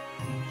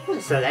 Oh,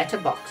 it's a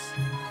letterbox.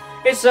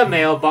 It's a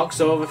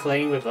mailbox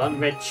overflowing with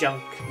unread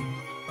junk.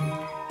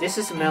 This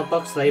is a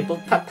mailbox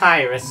labeled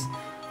Papyrus.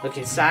 Look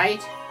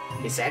inside.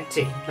 It's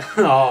empty.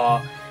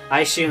 Oh, I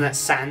assume that's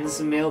Sans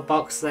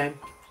mailbox then.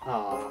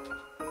 Oh,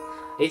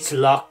 it's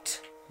locked.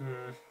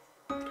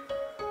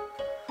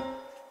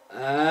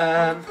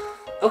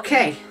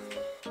 Okay.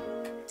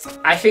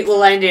 I think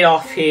we'll end it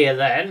off here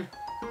then.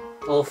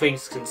 All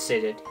things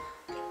considered.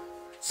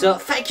 So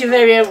thank you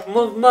very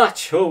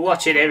much for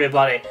watching,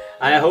 everybody.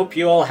 And I hope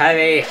you all have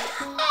a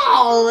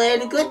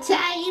good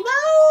time.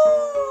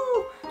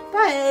 Oh,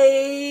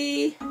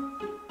 bye.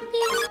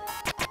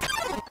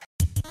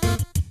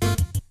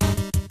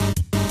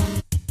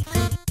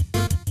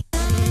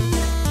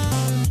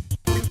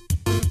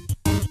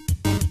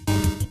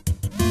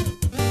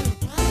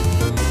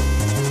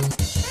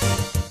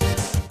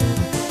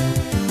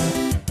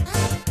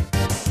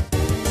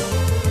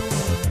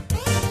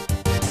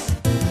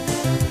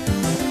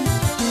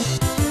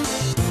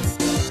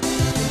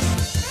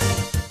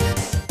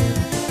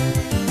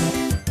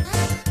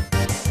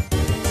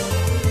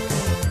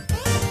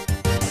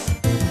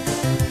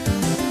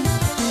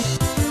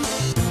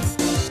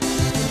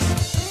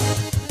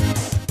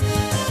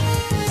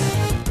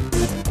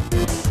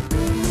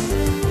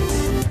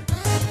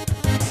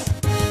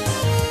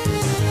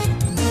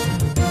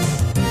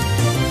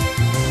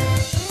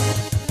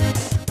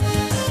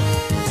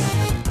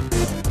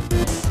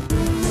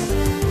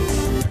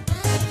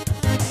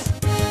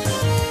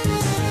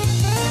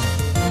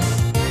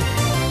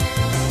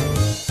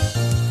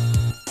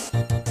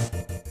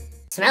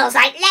 Smells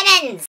like lemons!